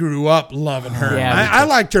 I grew up loving her. Yeah, me I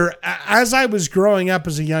liked her as I was growing up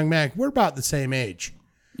as a young man. We're about the same age.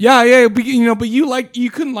 yeah, but, but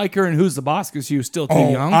you couldn't like her in Who's the Boss because she was still too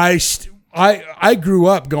young. I grew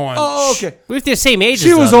up going. Oh, okay. We're the same age.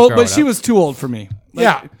 She was old, but she was too old for me.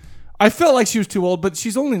 Yeah. I felt like she was too old, but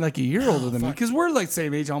she's only like a year older than me because we're like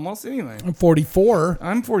same age almost anyway. I'm 44.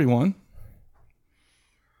 I'm 41.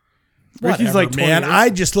 Whatever, Ricky's like 20 man. years. I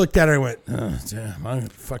just looked at her and went, oh, damn, I'm gonna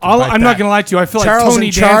fucking bite I'm not that. gonna lie to you. I feel Charles like Tony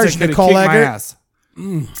in Charge, Danza could have Nicole kicked my Eggert? ass.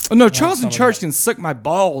 Oh, no, Charles in Charge can suck my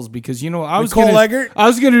balls because I was Nicole gonna, Eggert? I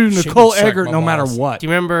was gonna do She Nicole can suck Eggert my no matter balls. what. Do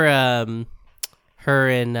you remember her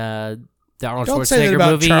in the Arnold Don't say that Schwarzenegger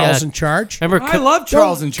about movie? Charles in Charge. Remember I love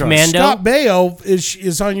Charles in Charge. Commando? Scott Baio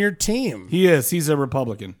is on your team. He is. He's a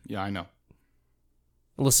Republican. Yeah, I know.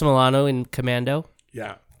 Alyssa Milano in Commando?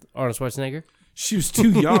 Yeah. Arnold Schwarzenegger? She was too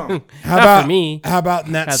young. How Not about for me. How about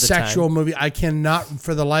in that at the sexual time. movie? I cannot,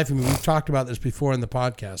 for the life of me, we've talked about this before in the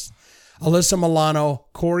podcast. Alyssa Milano,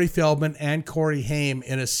 Corey Feldman, and Corey Haim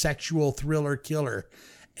in a sexual thriller killer,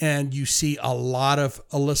 and you see a lot of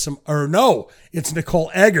it's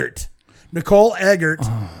Nicole Eggert. Nicole Eggert,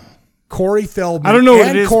 Corey Feldman, I don't know what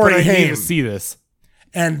and it is, Corey but I need Haim. to see this.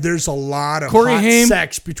 And there's a lot of Corey hot Haim,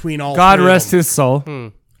 sex between all God three of rest them. his soul.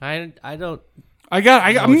 I don't... I'm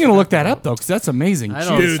gonna look that up though because that's amazing. I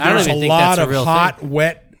don't- Dude, I don't there's even a think lot that's a of real hot, thing.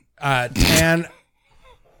 wet, tan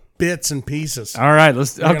bits and pieces. All right,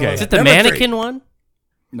 let's. gonna Okay, look Is it the Number three. mannequin one?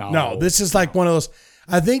 No, this is like one of those.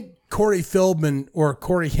 I think Corey Feldman or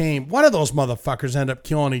Corey Haim, one of those motherfuckers end up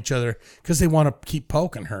killing each other because they want to keep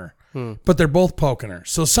poking her. But they're both poking her.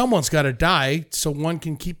 So someone's got to die so one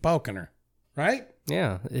can keep poking her. Right?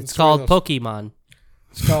 Yeah. It's one called of those- Pokemon.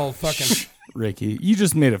 It's called fucking. Ricky, you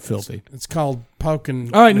just made it filthy. It's called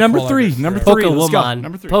poking. All right, number Nicole three. Eggert. Number three. Let's go. Pokewoman.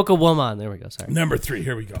 Number three. Pokewoman. There we go. Sorry. Number 3.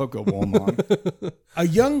 Here we go. Poco Walmart. A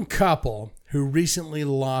young couple who recently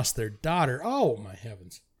lost their daughter. Oh, my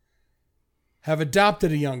heavens. Have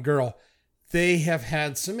adopted a young girl. They have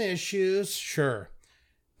had some issues, sure.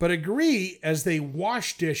 But agree as they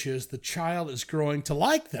wash dishes, the child is growing to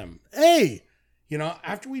like them. Hey,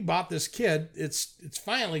 after we bought this kid, it's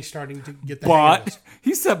finally starting to get the hang of this.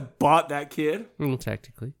 He said bought that kid.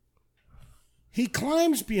 Technically. He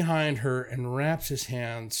climbs behind her and wraps his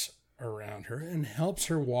hands around her and helps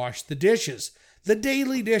her wash the dishes, the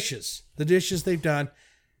daily dishes, the dishes they've done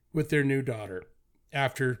with their new daughter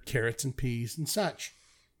after carrots and peas and such.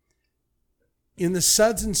 In the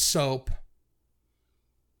suds and soap,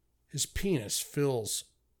 his penis fills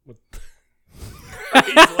with...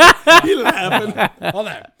 He laughing. Hold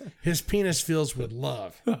on. His penis fills with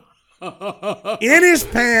love. in his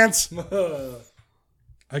pants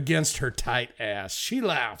against her tight ass. She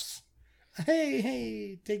laughs.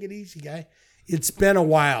 Hey, take it easy, guy. It's been a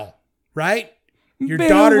while, right? Your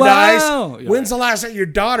daughter dies. When's the last time your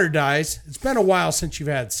daughter dies? It's been a while since you've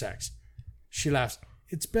had sex. She laughs.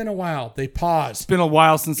 It's been a while. They pause. It's been a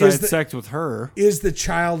while since I had sex with her. Is the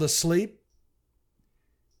child asleep?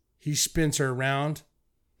 He spins her around.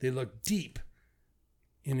 They look deep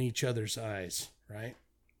in each other's eyes, right?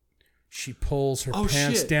 She pulls her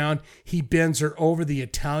pants down. He bends her over the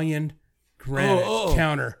Italian granite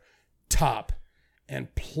counter top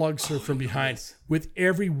and plugs her from behind with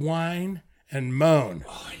every whine and moan.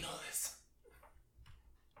 Oh, I know this.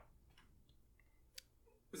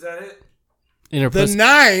 Is that it? In her The pussy.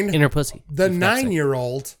 nine. In her pussy. The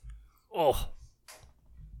 9-year-old, Oh.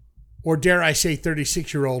 or dare I say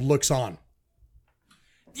 36-year-old, looks on.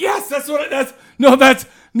 Yes, that's what that's. No, that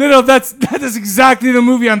is exactly the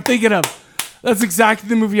movie I'm thinking of. That's exactly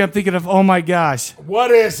the movie I'm thinking of. Oh my gosh.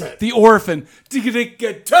 What is it? The Orphan.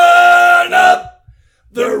 Turn up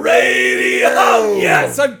the radio.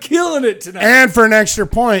 Yes, I'm killing it tonight. And for an extra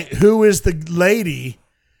point, who is the lady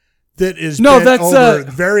that is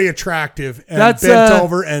very attractive and bent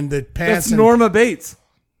over and the pants? That's Norma Bates.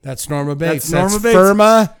 That's Norma Bates. That's Norma Bates.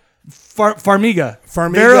 Firma. Farmiga.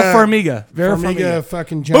 Vera Farmiga. Vera Farmiga.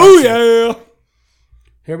 Fucking Johnson. Booyah!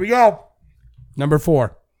 Here we go. Number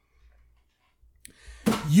 4.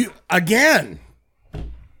 You again.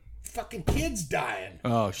 Fucking kids dying.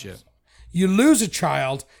 Oh shit. You lose a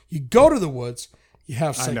child. You go to the woods. You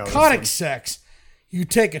have psychotic sex. You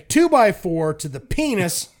take a 2x4 to the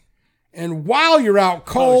penis, and while you're out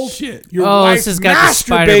cold, your wife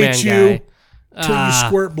masturbates you till you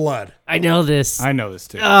squirt blood. I know this. I know this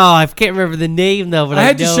too. Oh, I can't remember the name though, but I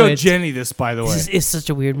had to know show it. Jenny this, by the way. It's such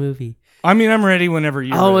a weird movie. I mean, I'm ready whenever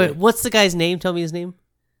you're ready. What's the guy's name? Tell me his name.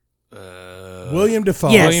 William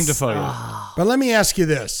Dafoe. Yes. William Dafoe. Yeah. But let me ask you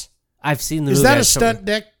this. I've seen the movie. Is that a stunt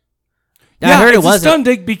dick? I heard it was a stunt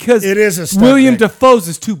dick because it is a stunt William dick. Dafoe's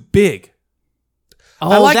is too big.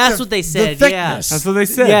 Oh, like that's what they said. Yeah, that's what they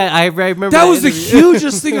said. Yeah, I remember. That was the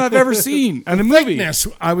hugest thing I've ever seen in a movie. Thickness.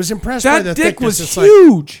 I was impressed by the That dick thickness. was It's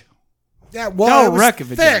huge. Yeah, well, it was wreck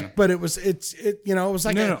of a vagina. thick, but it was it was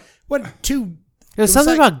like two. There's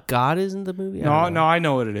something about God is in the movie. No, I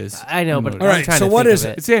know what it is. I know, but All right, I'm trying so to what think is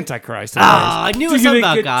of it? It's Antichrist. I knew it was something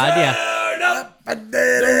about God. Yeah. Turn up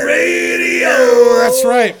the radio. That's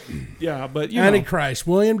right. Yeah, but Antichrist,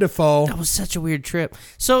 William Dafoe. That was such a weird trip.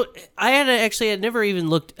 So I had never even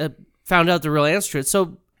found out the real answer to it.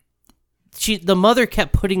 So the mother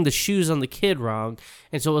kept putting the shoes on the kid wrong,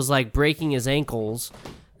 and so it was like breaking his ankles.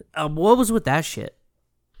 What was with that shit?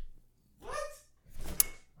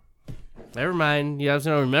 Never mind. You guys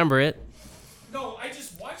don't remember it. No, I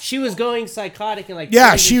just watched. She was going psychotic and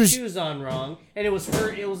Yeah, putting she his was- shoes on wrong, and it was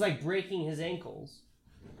like breaking his ankles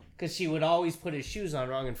because she would always put his shoes on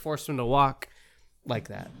wrong and force him to walk like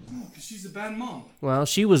that. Because she's a bad mom. Well,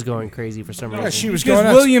 she was going crazy for some reason. She was Because going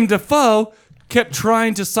nuts. William Dafoe kept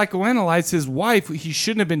trying to psychoanalyze his wife. He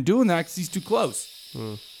shouldn't have been doing that because he's too close.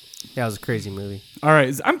 That was a crazy movie. All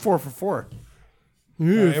right, I'm 4 for 4.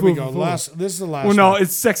 Here we go. This is the last Well, no, one.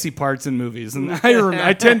 it's sexy parts in movies, and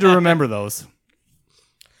I tend to remember those.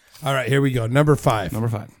 All right, here we go. Number 5. Number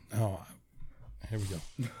 5. Oh, here we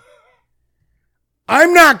go.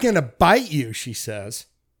 I'm not going to bite you, she says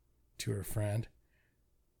to her friend,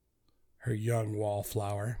 her young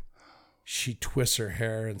wallflower. She twists her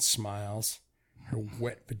hair and smiles, her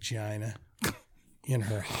wet vagina. In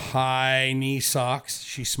her high knee socks,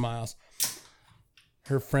 she smiles.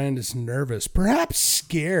 Her friend is nervous, perhaps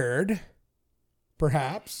scared.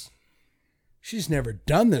 Perhaps. She's never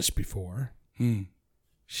done this before.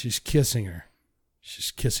 She's kissing her.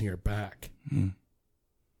 She's kissing her back.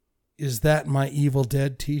 Is that my Evil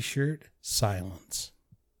Dead t-shirt? Silence.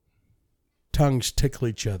 Tongues tickle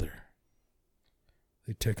each other.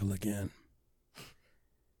 They tickle again.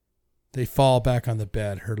 They fall back on the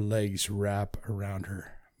bed. Her legs wrap around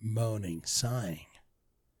her, moaning, sighing.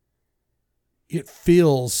 It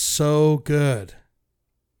feels so good.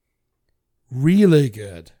 Really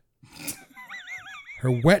good.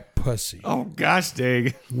 Her wet pussy. Oh, gosh,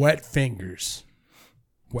 dang. Wet fingers.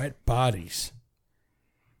 Wet bodies.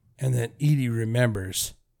 And then Edie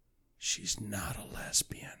remembers she's not a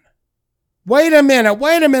lesbian. Wait a minute.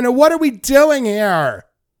 What are we doing here?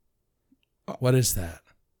 What is that?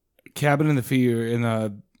 Cabin in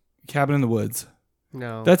the woods.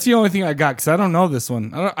 No. That's the only thing I got because I don't know this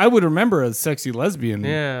one. I would remember a sexy lesbian.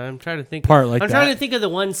 Yeah, I'm trying to think. Part like I'm that. trying to think of the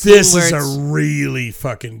one scene This where is it's... a really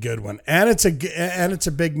fucking good one, and it's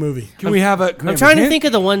a big movie. Can we have a? I'm trying to think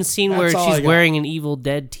of the one scene where That's all I she's got. wearing an Evil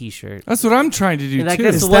Dead T-shirt. That's what I'm trying to do And too.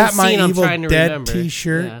 that's Is the one that my scene I'm Evil trying to Dead remember.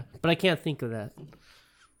 T-shirt? Yeah, but I can't think of that.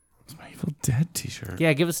 It's my Evil Dead T-shirt.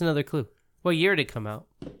 Yeah, give us another clue. What year did it come out?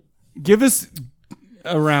 Give us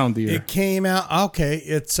around the year. It came out. Okay,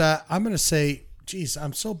 it's. I'm gonna say. Geez,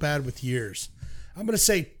 I'm so bad with years. I'm gonna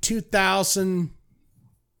say 2000.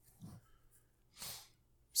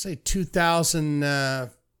 Say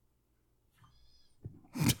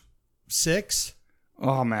 2006.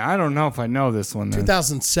 Oh man, I don't know if I know this one. Then.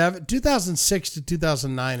 2007, 2006 to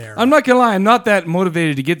 2009 era. I'm not gonna lie, I'm not that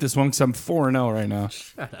motivated to get this one because I'm 4-0 right now.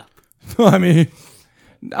 Shut up. I mean,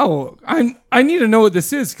 no, I need to know what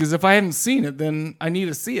this is because if I haven't seen it, then I need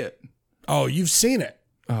to see it. Oh, you've seen it.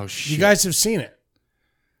 Oh shit! You guys have seen it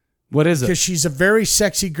What is because it? she's a very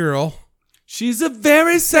sexy girl. She's a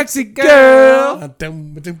very sexy girl.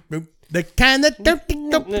 The kind that don't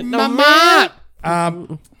think up in my mind.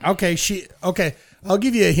 Okay. I'll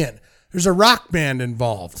give you a hint. There's a rock band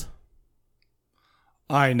involved.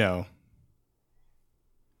 I know.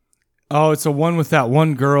 Oh, it's a one with that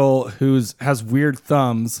one girl has weird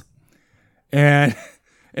thumbs, and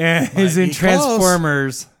is in be close.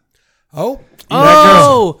 Transformers. Oh,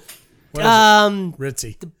 Oh, What is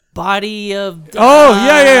Ritzy. body of. Oh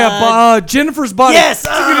yeah. Jennifer's body. Yes!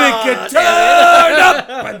 I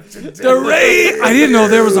didn't know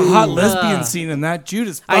there was a hot lesbian scene in that.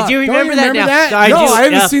 Judas. I do you remember that remember now. that? No, I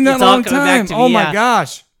haven't seen that in it's a all long coming back time. to me, Oh my yeah.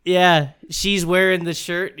 gosh. Yeah, she's wearing the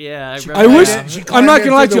shirt. Yeah, I wish. She I'm climbed not in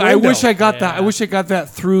gonna lie through to the you. I window. wish I got that. I Yeah. wish I got that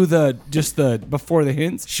through the before the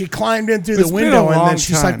hints. She climbed in through It's the been a window and long then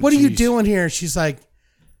she's time. like, "What are you Jeez. doing here?" She's like,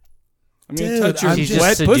 I mean, Dude, touch your I'm She's just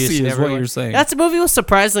wet seducing pussy is what everyone. you're saying. That movie was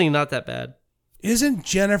surprisingly not that bad. "Isn't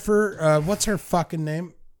Jennifer? What's her fucking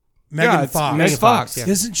name? Megan it's Fox. Meg Fox. Yeah.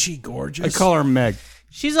 Isn't she I gorgeous? call her Meg.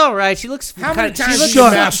 She's all right. She looks. How many kinda- times she have looks, you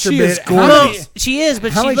Shut up. She is masturbated? gorgeous. How no, many, she is,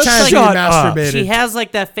 but how she many looks times like have you Shut up. masturbated? she has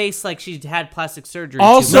like that face, like she had plastic surgery.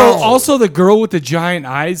 Also the girl with the giant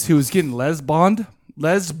eyes who was getting lesboned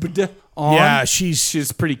on. Yeah,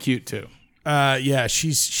 she's pretty cute too. yeah,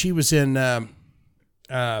 she was in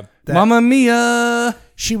that, Mamma Mia.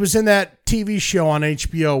 she was in that TV show on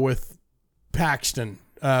HBO with Paxton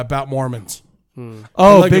about Mormons. Oh,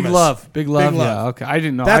 Polygamous. Big Love. Big Love. Yeah, okay. I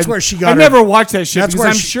didn't know. That's I, where she got I her- never watched that shit that's because where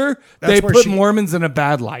I'm she- sure that's they where put she- Mormons in a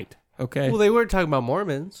bad light. Okay. Well, they were talking about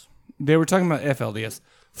Mormons. They were talking about FLDS.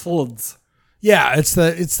 Floods. Yeah, it's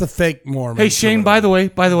the fake Mormons. Hey Shane, by the way,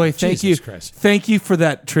 thank Jesus you. Christ. Thank you for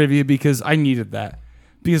that trivia because I needed that.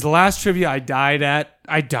 Because the last trivia I died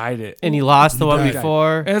it. And he lost the one died.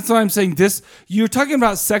 before. And that's why I'm saying this. You're talking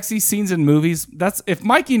about sexy scenes in movies. That's if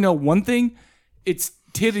Mikey know one thing, it's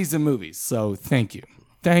titties in movies. So thank you.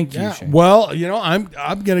 Thank you, Yeah. Shane. Well,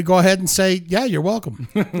 I'm gonna go ahead and say, yeah, you're welcome.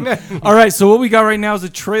 All right, so what we got right now is a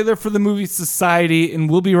trailer for the movie Society, and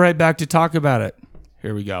we'll be right back to talk about it.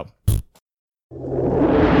 Here we go.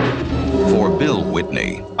 For Bill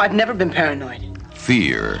Whitney, I've never been paranoid.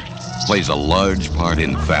 fear plays a large part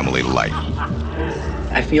in family life.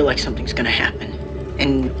 I feel like something's gonna happen.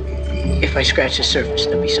 And if I scratch the surface,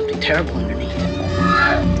 there'll be something terrible underneath.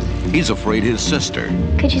 He's afraid his sister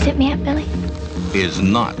Could you zip me up, Billy? is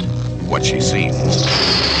not what she seems.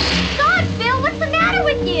 God, Bill, what's the matter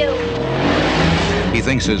with you? He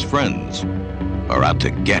thinks his friends are out to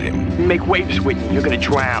get him. Make waves, Whitney. You're gonna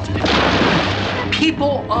drown.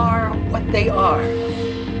 People are what they are.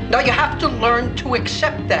 Now you have to learn to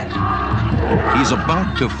accept that. He's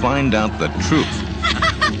about to find out the truth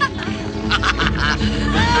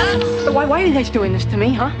Why are you guys doing this to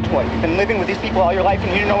me, huh? What, you've been living with these people all your life and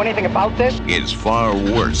you didn't know anything about this? is far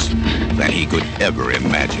worse than he could ever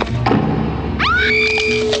imagine.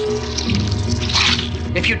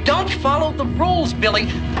 If you don't follow the rules, Billy,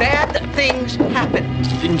 bad things happen.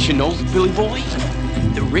 Didn't you know, Billy boy?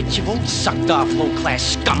 The rich have always sucked off low-class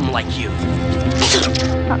scum like you.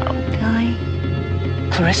 Uh-oh,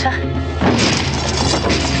 Billy. Clarissa?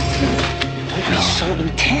 Don't be so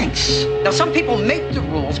intense. Now, some people make the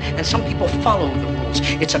rules and some people follow the rules.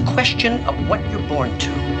 It's a question of what you're born to.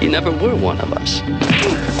 You never were one of us.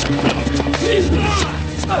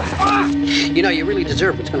 You know, you really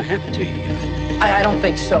deserve what's going to happen to you. I don't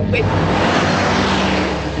think so. Wait.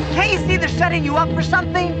 Can't you see they're setting you up for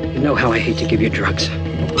something? You know how I hate to give you drugs.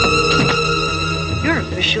 You're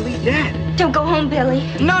officially dead. Don't go home, Billy.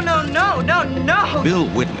 No. Bill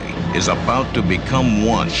Whitney is about to become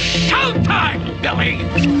one Showtime, Billy!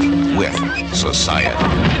 with society.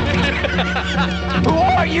 Who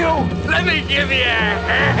are you! Let me give you a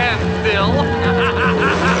hand, Bill.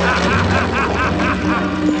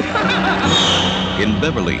 In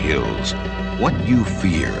Beverly Hills, what you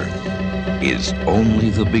fear is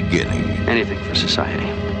only the beginning. Anything for society.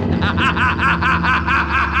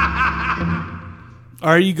 All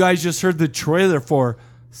right, you guys just heard the trailer for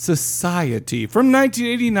Society. From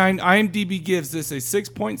 1989, IMDb gives this a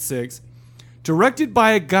 6.6. Directed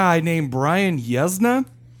by a guy named Brian Yuzna.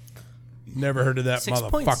 Never heard of that 6.6?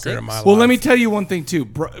 motherfucker in my life. Well, let me tell you one thing too.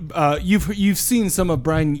 You've seen some of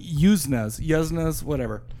Brian Yuzna's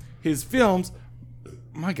whatever, his films.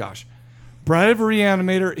 My gosh, Bride of a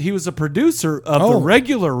Reanimator. He was a producer of the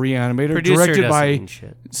regular Reanimator, Producer directed doesn't by mean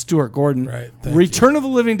shit. Stuart Gordon. Right, thank Return of the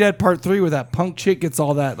Living Dead Part 3, where that punk chick gets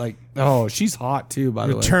all that she's hot too. By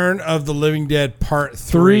the way, Return of the Living Dead Part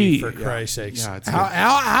 3, for Yeah. Christ's sakes. Yeah, it's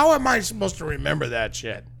how am I supposed to remember that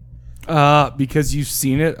shit? because you've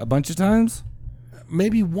seen it a bunch of times.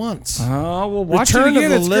 Maybe once. Oh, well, watch Return it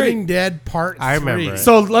again. of It's the Living great. Dead Part 3. I remember it.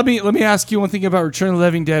 So let me ask you one thing about Return of the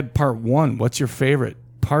Living Dead Part 1. What's your favorite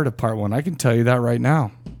part of Part 1? I can tell you that right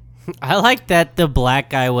now. I like that the black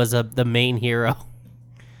guy was the main hero.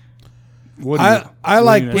 I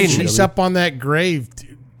like when she's up on that grave,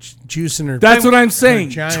 juicing her. That's what I'm saying.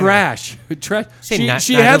 vagina. Trash. Say She, Night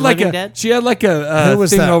she of had the like Living a Dead? she had like a Who was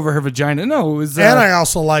thing that? over her vagina. No, it was. And I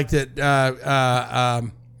also liked that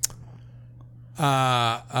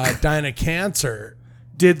Dinah Cancer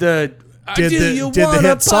did the did the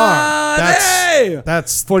hit song.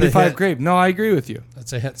 That's 45 the hit. Grave. No, I agree with you.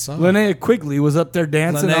 That's a hit song. Linnea Quigley was up there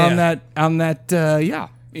dancing Linnea. on that. Yeah.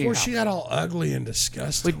 Before she got all ugly and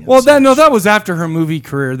disgusting. Well, that was after her movie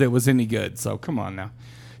career that was any good. So come on now.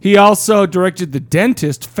 He also directed The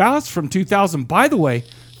Dentist, Faust from 2000. By the way,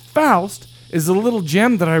 Faust is a little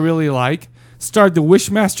gem that I really like. Starred the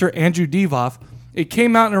Wishmaster Andrew Divoff. It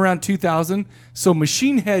came out in around 2000. So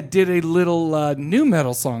Machine Head did a little new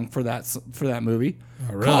metal song for that movie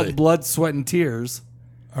called Blood, Sweat, and Tears.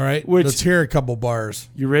 All right, Which- let's hear a couple bars.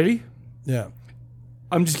 You ready? Yeah.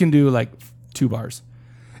 I'm just going to do like 2 bars.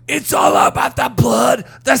 It's all about the blood,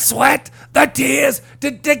 the sweat, the tears, the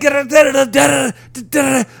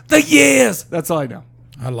years. That's all I know.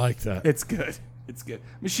 I like that. It's good. It's good.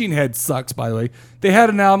 Machine Head sucks, by the way. They had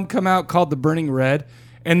an album come out called The Burning Red,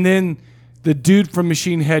 and then the dude from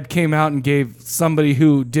Machine Head came out and gave somebody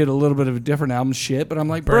who did a little bit of a different album shit, but I'm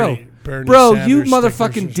like, Bernie bro, you Sanders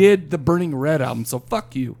motherfucking stickers. did the Burning Red album, so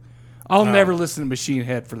fuck you. I'll never listen to Machine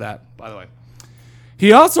Head for that, by the way.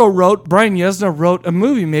 He also Brian Yuzna wrote a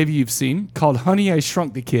movie maybe you've seen called Honey, I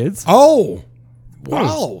Shrunk the Kids. Oh,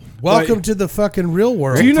 wow. Welcome to the fucking real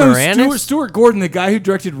world. Do you know Moranis? Stuart Gordon, the guy who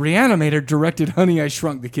directed Reanimator, directed Honey, I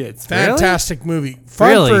Shrunk the Kids? Fantastic movie. Fun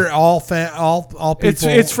Really? for all people.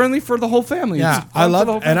 It's friendly for the whole family. Yeah, It's fun I for love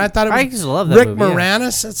the whole it. And I family. thought it was I just love that Rick movie, yeah.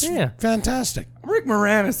 Moranis. That's Yeah. fantastic. Rick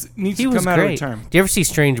Moranis needs He to was come out of great. retirement. Do you ever see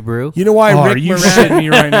Strange Brew? You know why Oh, Rick are you Moranis? shitting me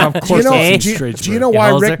right now? Of Do you course know, I've do seen you, Strange do you Brew. know why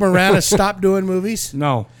How's Rick it? Moranis stopped doing movies?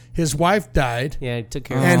 No. His wife died, Yeah, he took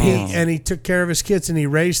care of and it. he took care of his kids and he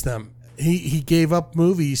raised them. He gave up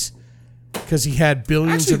movies because he had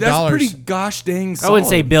billions Actually, of that's dollars. pretty gosh dang I solid. wouldn't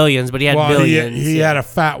say billions, but he had Well, billions. He yeah. had a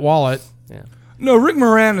fat wallet. No, Rick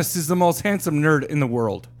Moranis is the most handsome nerd in the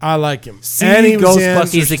world. I like him. See and he was in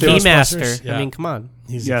Ghostbusters. He's the Ghostbusters. keymaster. Yeah. I mean, come on.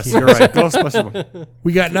 He's Yes, the key. you're right. Ghostbusters.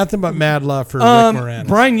 We got nothing but mad love for Rick Moranis.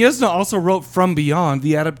 Brian Yuzna also wrote From Beyond,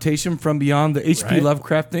 the adaptation From Beyond, the H.P. Right.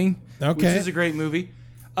 Lovecraft thing, which Okay. is a great movie.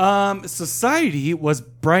 Society was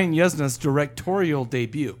Brian Yuzna's directorial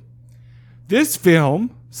debut. This film,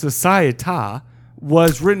 Society,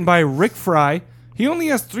 was written by Rick Fry. He only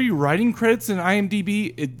has 3 writing credits in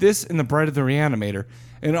IMDb, this and The Bride of the Reanimator.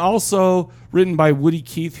 And also written by Woody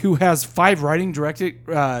Keith, who has 5 writing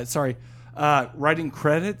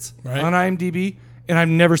credits Right. on IMDb. And I've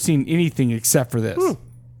never seen anything except for this.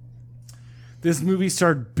 This movie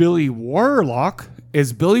starred Billy Warlock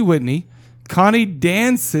as Billy Whitney, Connie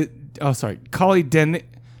Denise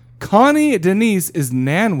is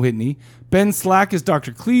Nan Whitney, Ben Slack is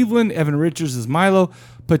Dr. Cleveland, Evan Richards is Milo,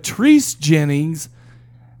 Patrice Jennings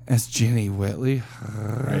as Jenny Whitley.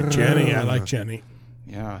 Right, Jenny. I like Jenny.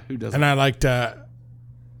 Yeah, who doesn't? And I liked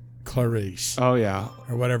Clarice Oh yeah,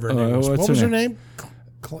 or whatever her name was. what's What her was her name?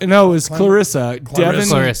 name? no, it was Clarissa. Devin.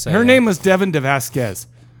 Clarissa, her yeah. name was Devin DeVasquez.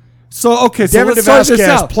 So okay, so Devin let's start this DeVasquez,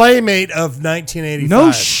 out. playmate of 1985.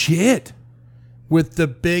 No shit. With the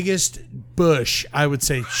biggest bush, I would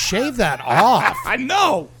say, shave that off. I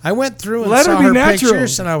know. I went through and Let her saw be her natural.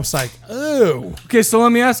 pictures, and I was like, ooh. Okay, so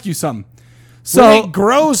let me ask you something. So when it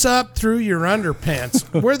grows up through your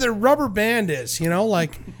underpants, where the rubber band is,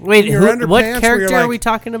 like Wait, your underpants. what where you're character like, are we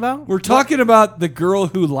talking about? we're talking about the girl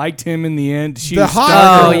who liked him in the end. She The was hot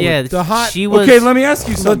stuck. girl. Oh yeah, The hot- She was Okay, let me ask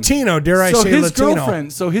you something. Latino? Dare I So say his Latino?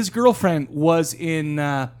 girlfriend. So his girlfriend was in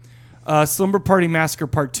Slumber Party Massacre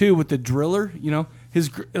Part 2 with the driller.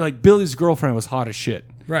 Billy's girlfriend was hot as shit.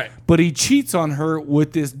 Right. But he cheats on her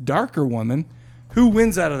with this darker woman. Who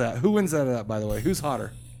wins out of that? Who wins out of that? By the way, who's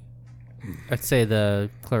hotter? I'd say the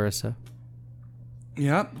Clarissa.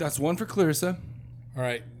 Yeah, that's one for Clarissa. All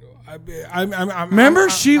right. Remember,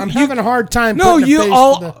 I'm having a hard time. No, putting a you face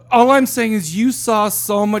all. to the- All I'm saying is you saw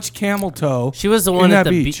so much camel toe. She was the in one at that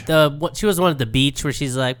the beach. she was the one at the beach where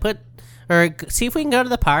she's like, see if we can go to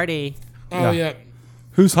the party. Oh yeah.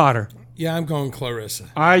 Who's hotter? Yeah, I'm going Clarissa.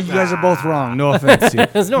 You guys are both wrong. No offense to you.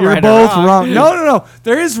 There's no You're right or both wrong. wrong. No.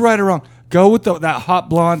 There is right or wrong. Go with that hot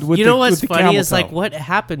blonde with You know with what's the funny camel is toe. like what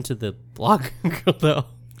happened to the blonde girl though.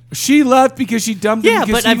 She left because she dumped him. Yeah,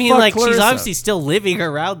 because but I he mean, fucked like she's Clarissa. obviously still living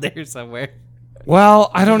around there somewhere.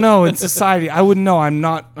 Well, I don't know. In society, I wouldn't know. I'm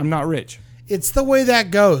not rich. It's the way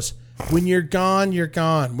that goes. When you're gone, you're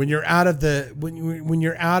gone. When you're out of the when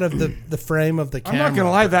you're out of the frame of the I'm camera. not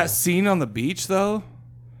gonna lie. That scene on the beach, though,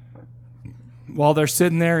 while they're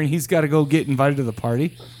sitting there and he's got to go get invited to the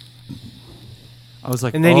party, I was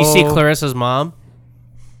like, And then you see oh, Clarissa's mom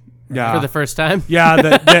yeah, for the first time. yeah,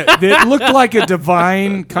 that looked like a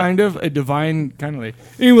divine kind of lady.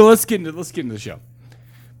 Anyway, let's get into the show.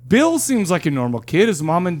 Bill seems like a normal kid. His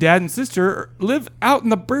mom and dad and sister live out in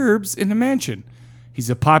the burbs in a mansion. He's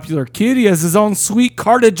a popular kid. He has his own sweet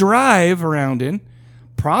car to drive around in.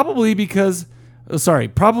 Probably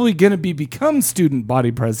going to become student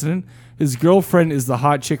body president. His girlfriend is the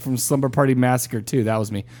hot chick from Slumber Party Massacre 2. That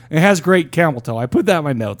was me. It has great camel toe. I put that in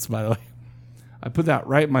my notes, by the way. I put that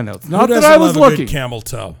right in my notes. Not Who that doesn't I was love a looking. good camel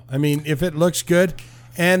toe. I mean, if it looks good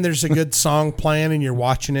and there's a good song playing and you're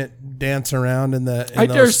watching it dance around I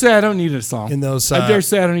dare say I don't need a song. in those, I dare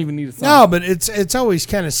say I don't even need a song. No, but it's always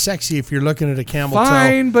kind of sexy if you're looking at a camel toe.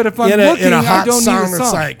 Fine, but if I'm in looking, a I hot don't need song a that's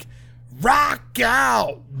song. like rock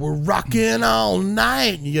out, we're rocking all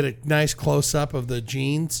night. And you get a nice close up of the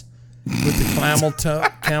jeans with the camel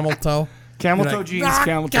toe. Camel You're toe like, jeans, rock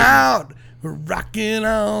camel toe out, we're rocking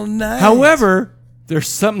all night. However, there's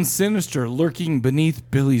something sinister lurking beneath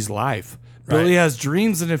Billy's life. Billy has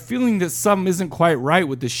dreams and a feeling that something isn't quite right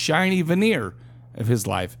with the shiny veneer of his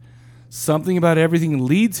life. Something about everything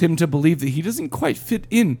leads him to believe that he doesn't quite fit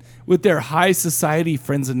in with their high society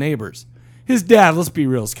friends and neighbors. His dad, let's be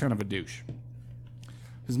real, is kind of a douche.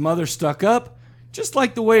 His mother stuck up, just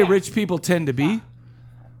like the way rich people tend to be.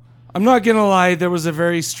 I'm not going to lie, there was a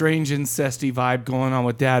very strange incesty vibe going on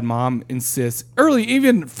with dad, mom, and sis, early,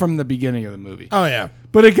 even from the beginning of the movie. Oh, yeah.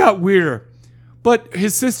 But it got weirder. But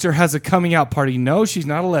his sister has a coming out party. No, she's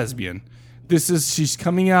not a lesbian. She's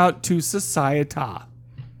coming out to society.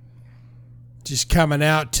 Just coming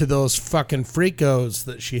out to those fucking freakos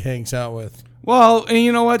that she hangs out with. Well, and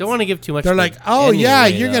you know what? Don't want to give too much. They're like, oh anyway, yeah,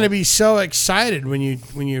 you're though. gonna be so excited when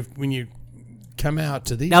you come out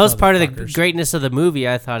to these. That was part of the motherfuckers. greatness of the movie.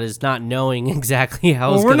 I thought is not knowing exactly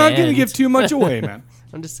how. Well, we're not going to give too much away, man.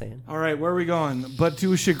 I'm just saying. All right, where are we going? But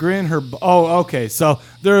to chagrin her. Oh, okay. So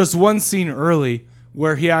there was one scene early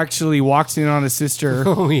where he actually walks in on his sister.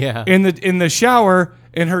 Oh yeah. In the shower,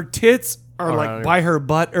 and her tits are on like her- by her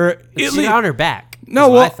butt, or She's on her back. No, is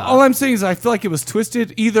what I well, thought. all I'm saying is I feel like it was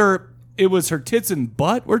twisted. Either it was her tits and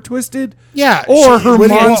butt were twisted, Yeah, or she- her when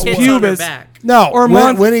he- mons Tits on her pubis. back. No, or when,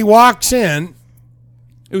 mons- when he walks in,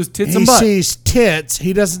 It was tits he and butt. sees tits.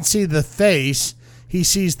 He doesn't see the face. He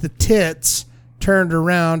sees the tits turned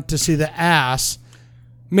around to see the ass.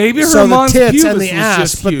 Maybe her So the mons tits pubis and the was ass,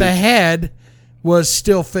 just but huge. the head was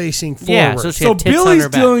still facing forward. Yeah, so she So had tits on Billy's her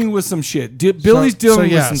back. dealing with some shit. Billy's dealing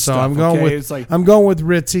with some so stuff. I'm going okay? with It's like I'm going with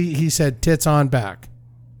Ritzy. He said tits on back,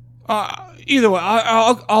 either way.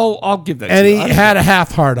 I'll give that. and to he you. had a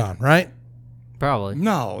half heart on, right? Probably.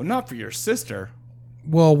 No, not for your sister.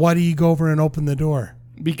 Well, why do you go over and open the door?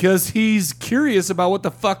 Because he's curious about what the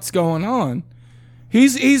fuck's going on.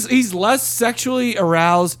 He's less sexually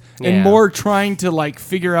aroused and Yeah. more trying to like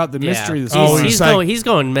figure out the mystery of the story. He's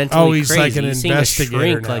going mentally he's crazy. like an he's seeing a investigator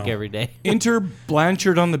shrink now. like every day. Enter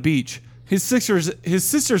Blanchard on the beach. His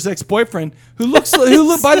sister's ex-boyfriend, by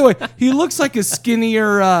the way, he looks like a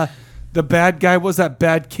skinnier. The bad guy was that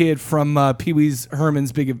bad kid from Pee Wee's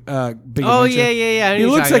Herman's Big Oh Adventure. yeah. I know He who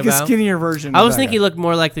you're looks like talking a about. skinnier version. I of was that thinking he guy. looked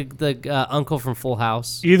more like the uncle from Full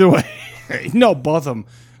House. Either way, no, both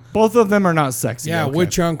of them are not sexy. Yeah, okay.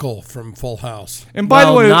 which uncle from Full House? And by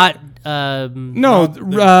the Well, way, not No,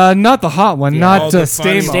 not the hot one. Not the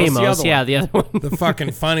funny Stamos. Stamos, the other one. The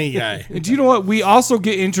fucking funny guy. Do you know what? We also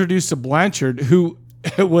get introduced to Blanchard, who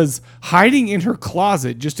was hiding in her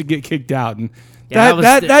closet just to get kicked out, and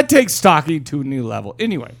that takes stalking to a new level.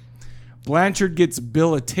 Anyway, Blanchard gets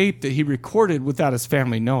Bill a tape that he recorded without his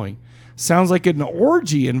family knowing. Sounds like an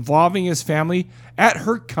orgy involving his family at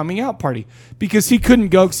her coming out party because he couldn't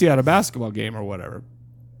go because he had a basketball game or whatever.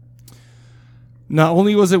 Not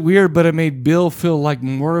only was it weird, but it made Bill feel like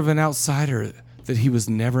more of an outsider, that he was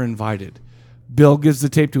never invited. Bill gives the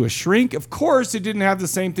tape to a shrink. Of course, it didn't have the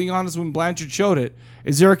same thing on as when Blanchard showed it.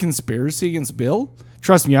 Is there a conspiracy against Bill?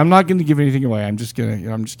 Trust me, I'm not going to give anything away. I'm just going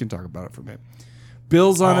to talk about it for a minute.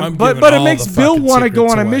 Bill's on a, but it makes Bill want to go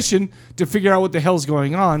on a mission to figure out what the hell's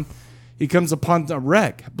going on. He comes upon a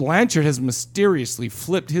wreck. Blanchard has mysteriously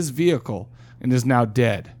flipped his vehicle and is now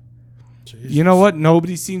dead. Jesus. You know what?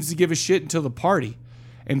 Nobody seems to give a shit until the party.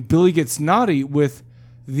 And Billy gets naughty with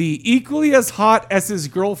the equally as hot as his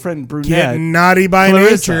girlfriend, brunette. Get naughty by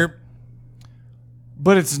Clarissa. nature.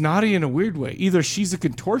 But it's naughty in a weird way. Either she's a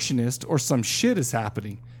contortionist or some shit is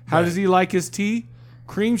happening. How does he like his tea?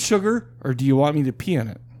 Cream, sugar, or do you want me to pee on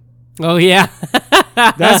it? Oh, yeah.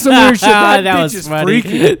 That's some weird shit. That bitch was is funny.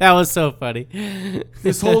 freaky. That was so funny.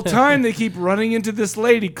 This whole time, they keep running into this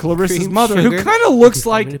lady, Clarissa's Cream, mother, sugar. who kind of looks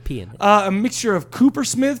like I'm gonna pee in it. a mixture of Cooper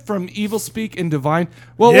Smith from Evil Speak and Divine.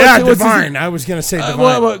 Well, Yeah, what's his- Divine. I was going to say Divine.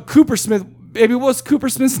 well, Cooper Smith. Baby, what's Cooper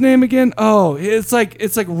Smith's name again? Oh, it's like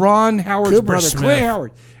Ron Howard's Cooper brother, Smith. Clint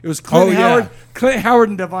Howard. It was Clint Howard, yeah. Clint Howard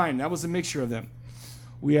and Divine. That was a mixture of them.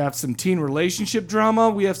 We have some teen relationship drama.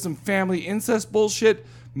 We have some family incest bullshit.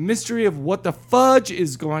 Mystery of what the fudge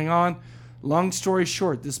is going on. Long story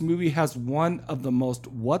short, this movie has one of the most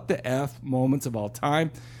what the F moments of all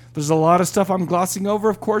time. There's a lot of stuff I'm glossing over,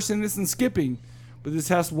 of course, in this and skipping, but this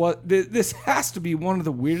has to be one of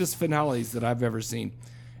the weirdest finales that I've ever seen.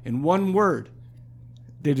 In one word,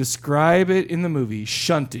 they describe it in the movie,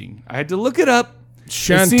 shunting. I had to look it up.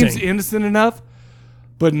 Shunting. It seems innocent enough,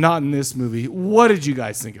 but not in this movie. What did you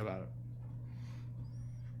guys think about it?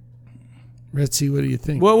 Ritzy, what do you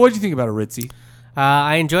think? What did you think about it, Ritzy?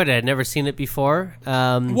 I enjoyed it. I'd never seen it before.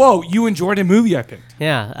 Whoa, you enjoyed a movie I picked.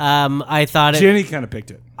 Yeah. I thought Jenny kind of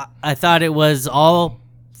picked it. I thought it was all,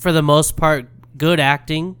 for the most part, good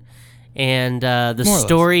acting, and the More or less.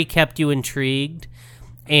 story kept you intrigued,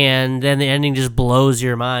 and then the ending just blows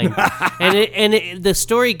your mind. The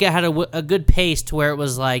story had a good pace to where it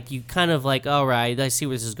was like you kind of like, all right, I see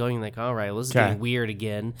where this is going. Like, all right, well, this is getting weird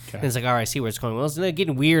again. And it's like, all right, I see where it's going. Well, it's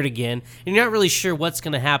getting weird again, and you're not really sure what's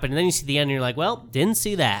going to happen. And then you see the end, and you're like, well, didn't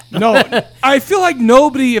see that. No, I feel like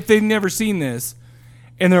nobody, if they've never seen this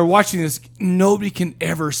and they're watching this, nobody can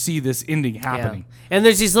ever see this ending happening. Yeah. And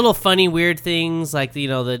there's these little funny, weird things like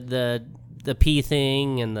the pee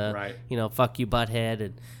thing and the fuck you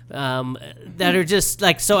butthead and that are just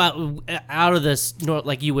like so out of this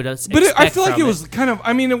like you would expect. But I feel like it was kind of.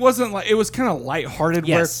 I mean, it wasn't like it was kind of lighthearted.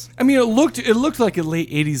 Yes. Where I mean, it looked like a late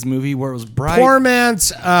 '80s movie where it was bright. Poor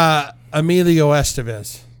man's Emilio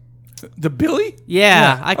Estevez. The Billy?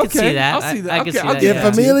 Yeah, I could see that. I'll see that. I could see I'll that. give If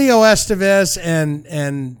that to you. Emilio Estevez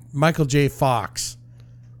and Michael J. Fox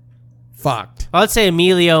fucked. I would say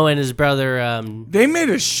Emilio and his brother. They made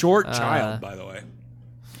a short child, by the way.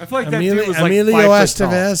 I feel like that dude was like Emilio 5 foot tall.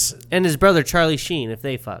 Estevez. And his brother Charlie Sheen, if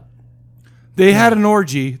they fuck. They had an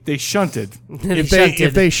orgy. They shunted. If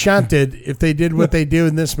they did what they do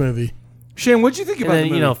in this movie. Shane, what'd you think about And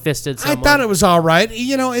the then, movie? fisted I someone. thought it was all right.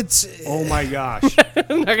 You know, it's Oh my gosh!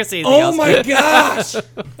 I'm not gonna say anything Oh else. my gosh!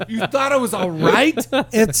 You thought it was all right?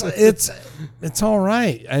 it's all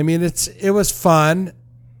right. I mean, it was fun.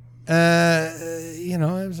 You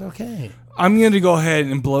know, it was okay. I'm going to go ahead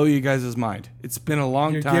and blow you guys' mind. It's been a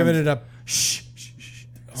long You're time. giving it up. Shh.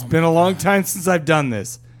 It's been a long time since I've done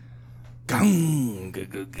this.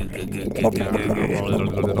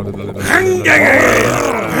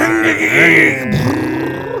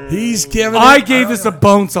 He's giving. I gave this a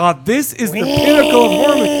bone saw. This is the pinnacle of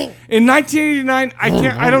horror movie. In 1989,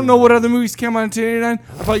 I don't know what other movies came out in 1989.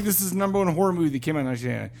 I feel like this is the number one horror movie that came out in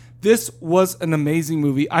 1989. This was an amazing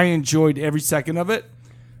movie. I enjoyed every second of it.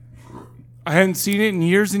 I hadn't seen it in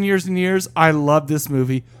years and years and years. I love this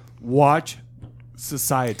movie. Watch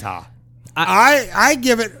Society. I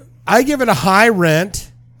give it a high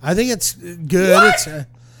rent. I think it's good. What? It's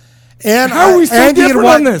and How are we so and you can different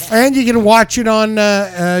watch, on this? And you can watch it on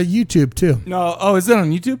YouTube too. No, is it on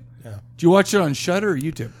YouTube? Yeah. Do you watch it on Shudder or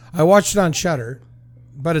YouTube? I watched it on Shudder,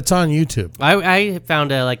 but it's on YouTube. I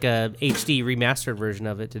found a HD remastered version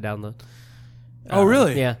of it to download. Oh,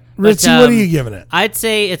 really? Yeah. Ritzy, But, what are you giving it? I'd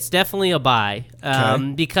say it's definitely a buy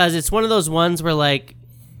because it's one of those ones where like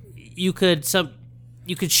you could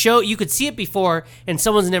see it before, and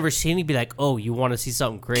someone's never seen it, be like, oh, you want to see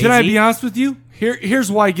something crazy? Can I be honest with you?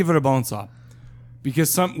 Here's why I give it a bone saw.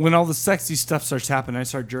 Because when all the sexy stuff starts happening, I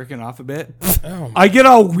start jerking off a bit. I get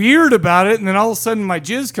all weird about it, and then all of a sudden my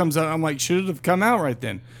jizz comes out. I'm like, should it have come out right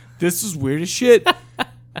then? This is weird as shit.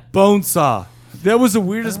 Bone saw. That was the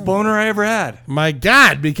weirdest boner I ever had. My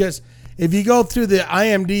God, because if you go through the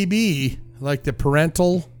IMDb, like the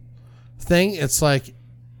parental thing, it's like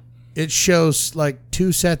it shows like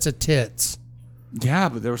 2 sets of tits. Yeah,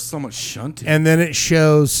 but there was so much shunting. And then it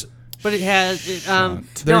shows... But it has...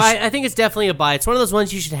 I think it's definitely a buy. It's one of those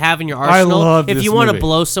ones you should have in your arsenal. I love if this you want to movie.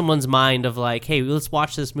 blow someone's mind of like, hey, let's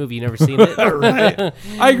watch this movie. You never seen it? Right.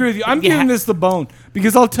 I agree with you. I'm giving this the bone.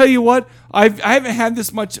 Because I'll tell you what, I haven't had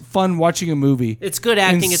this much fun watching a movie. It's good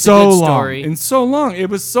acting. It's so a good long. story. In so long. It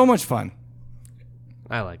was so much fun.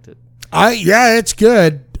 I liked it. Yeah, it's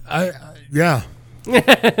good. Yeah.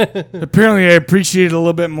 Apparently, I appreciate it a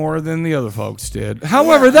little bit more than the other folks did.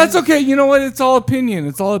 However, that's okay. You know what? It's all opinion.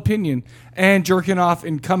 It's all opinion. And jerking off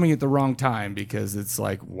and coming at the wrong time because it's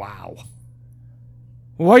like, wow.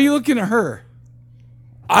 Why are you looking at her?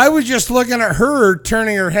 I was just looking at her,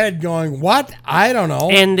 turning her head, going, what? I don't know.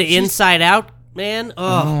 And the Inside Out, man.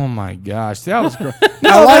 Oh my gosh, that was great.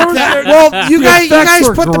 I like that. Well, you guys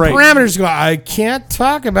were put great. the parameters. Go. I can't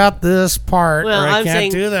talk about this part. Well, or I I'm can't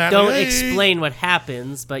saying do that. don't Hey. explain what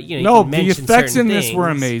happens, but you No, can the mention effects certain in this were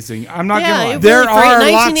things. amazing. I'm not Yeah, gonna lie. it was There great.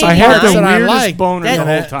 are lots of I had parts the that I weirdest like. boner That-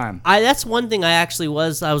 the whole time. That's one thing I was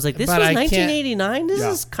like, this But was I can't- 1989. This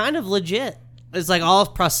Yeah. is kind of legit. It's like all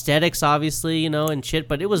prosthetics, obviously, and shit.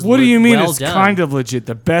 But it was. What do you mean? Well It's done. kind of legit.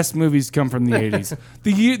 The best movies come from the 80s.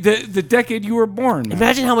 The decade you were born. Man.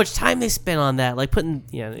 Imagine how much time they spent on that, like putting.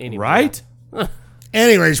 Yeah. Anyway, Right?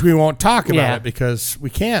 Anyways, we won't talk about Yeah. it because we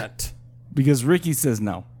can't. Because Ricky says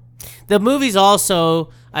no. The movie's also,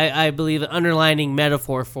 I believe, an underlining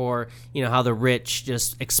metaphor for how the rich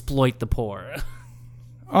just exploit the poor.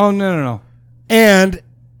 Oh no. And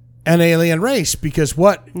an alien race because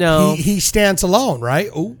what? No. He stands alone, right?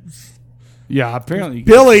 Oh, Yeah, apparently.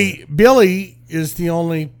 Billy is the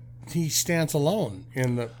only. He stands alone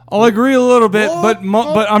in the. I'll agree a little bit, What?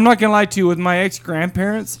 but I'm not gonna lie to you. With my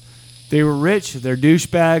ex-grandparents, they were rich. They're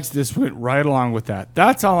douchebags. This went right along with that.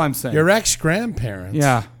 That's all I'm saying. Your ex-grandparents.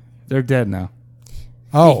 Yeah, they're dead now.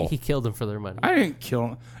 Oh, He killed them for their money. I didn't kill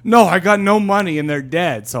them. No, I got no money and they're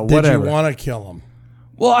dead. So did whatever. you want to kill him?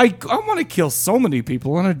 Well, I want to kill so many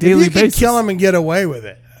people on a If daily you could basis. kill him and get away with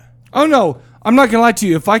it. Oh no, I'm not gonna lie to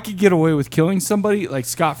you. If I could get away with killing somebody like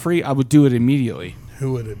scot-free, I would do it immediately.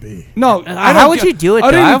 Who would it be? No, I How don't would ca- you do it? I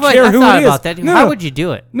Though? don't even care I who thought it is. about that. No, How no. would you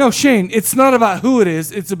do it? No, Shane, it's not about who it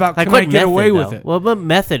is. It's about Like can what I get method, away with though? it. Well, what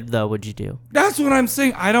method though would you do? That's what I'm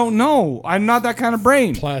saying. I don't know. I'm not that kind of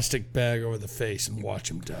brain. Plastic bag over the face and watch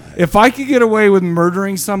him die. If I could get away with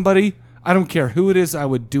murdering somebody, I don't care who it is. I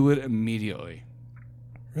would do it immediately.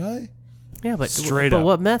 Really? Yeah, but Straight but up.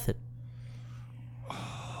 what method?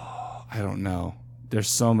 I don't know. There's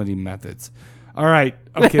so many methods. All right.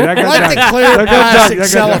 Okay, that got Like the done. clear That got done. plastic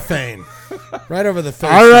That got done. cellophane. Right over the face.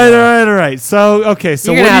 All right. So, okay.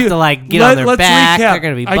 So You're what gonna do have to, like, get on their let's back. recap. They're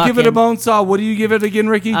gonna be I give it a bucking. bone saw. What do you give it again,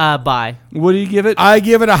 Ricky? Bye. What do you give it? I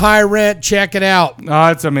give it a high rent. Check it out. Oh,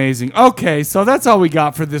 it's amazing. Okay, so that's all we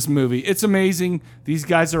got for this movie. It's amazing. These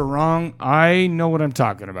guys are wrong. I know what I'm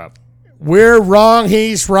talking about. We're wrong.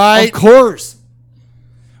 He's right. Of course.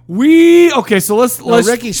 Okay, so let's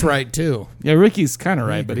Ricky's right too. Yeah, Ricky's kind of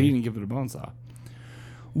right, but he didn't give it a bone saw.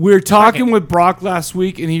 We're talking with Brock last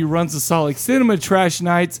week, and he runs the Salt Lake Cinema Trash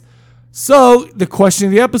Nights. So the question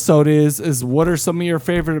of the episode is what are some of your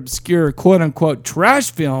favorite obscure quote-unquote trash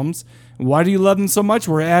films? Why do you love them so much?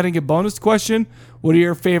 We're adding a bonus question. What are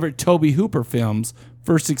your favorite Tobe Hooper films?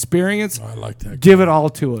 First experience? I like that. Give it all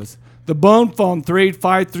to us. The Bone Phone,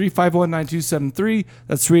 385-351-9273.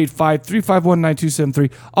 That's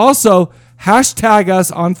 385-351-9273. Also, hashtag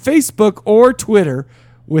us on Facebook or Twitter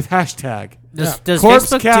with hashtag. Does Corpse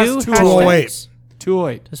Facebook Cast do 208. hashtags?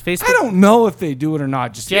 208. Does Facebook? I don't know if they do it or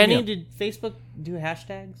not. Just hit me Jenny, up. did Facebook do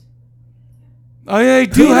hashtags? Oh, yeah, they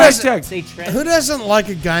do Who doesn't- hashtags. They trend. Who doesn't like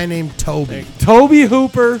a guy named Toby? Tobe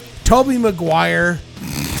Hooper. Toby Maguire.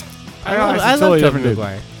 I love totally Tobey different dude.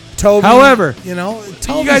 Maguire. Toby. However,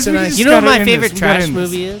 Toby's guys, a we nice just You know what gotta my end favorite this. We gotta trash end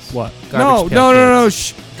this. movie is? What? Garbage No. Pail Kids.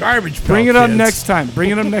 Shh. garbage. Bring Pail it up Kids. next time. Bring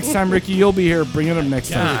it up next time, Ricky. You'll be here. Bring it up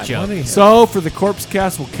next God, time. what do you- So for the Corpse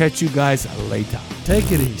Cast, we'll catch you guys later.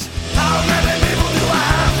 Take it easy. How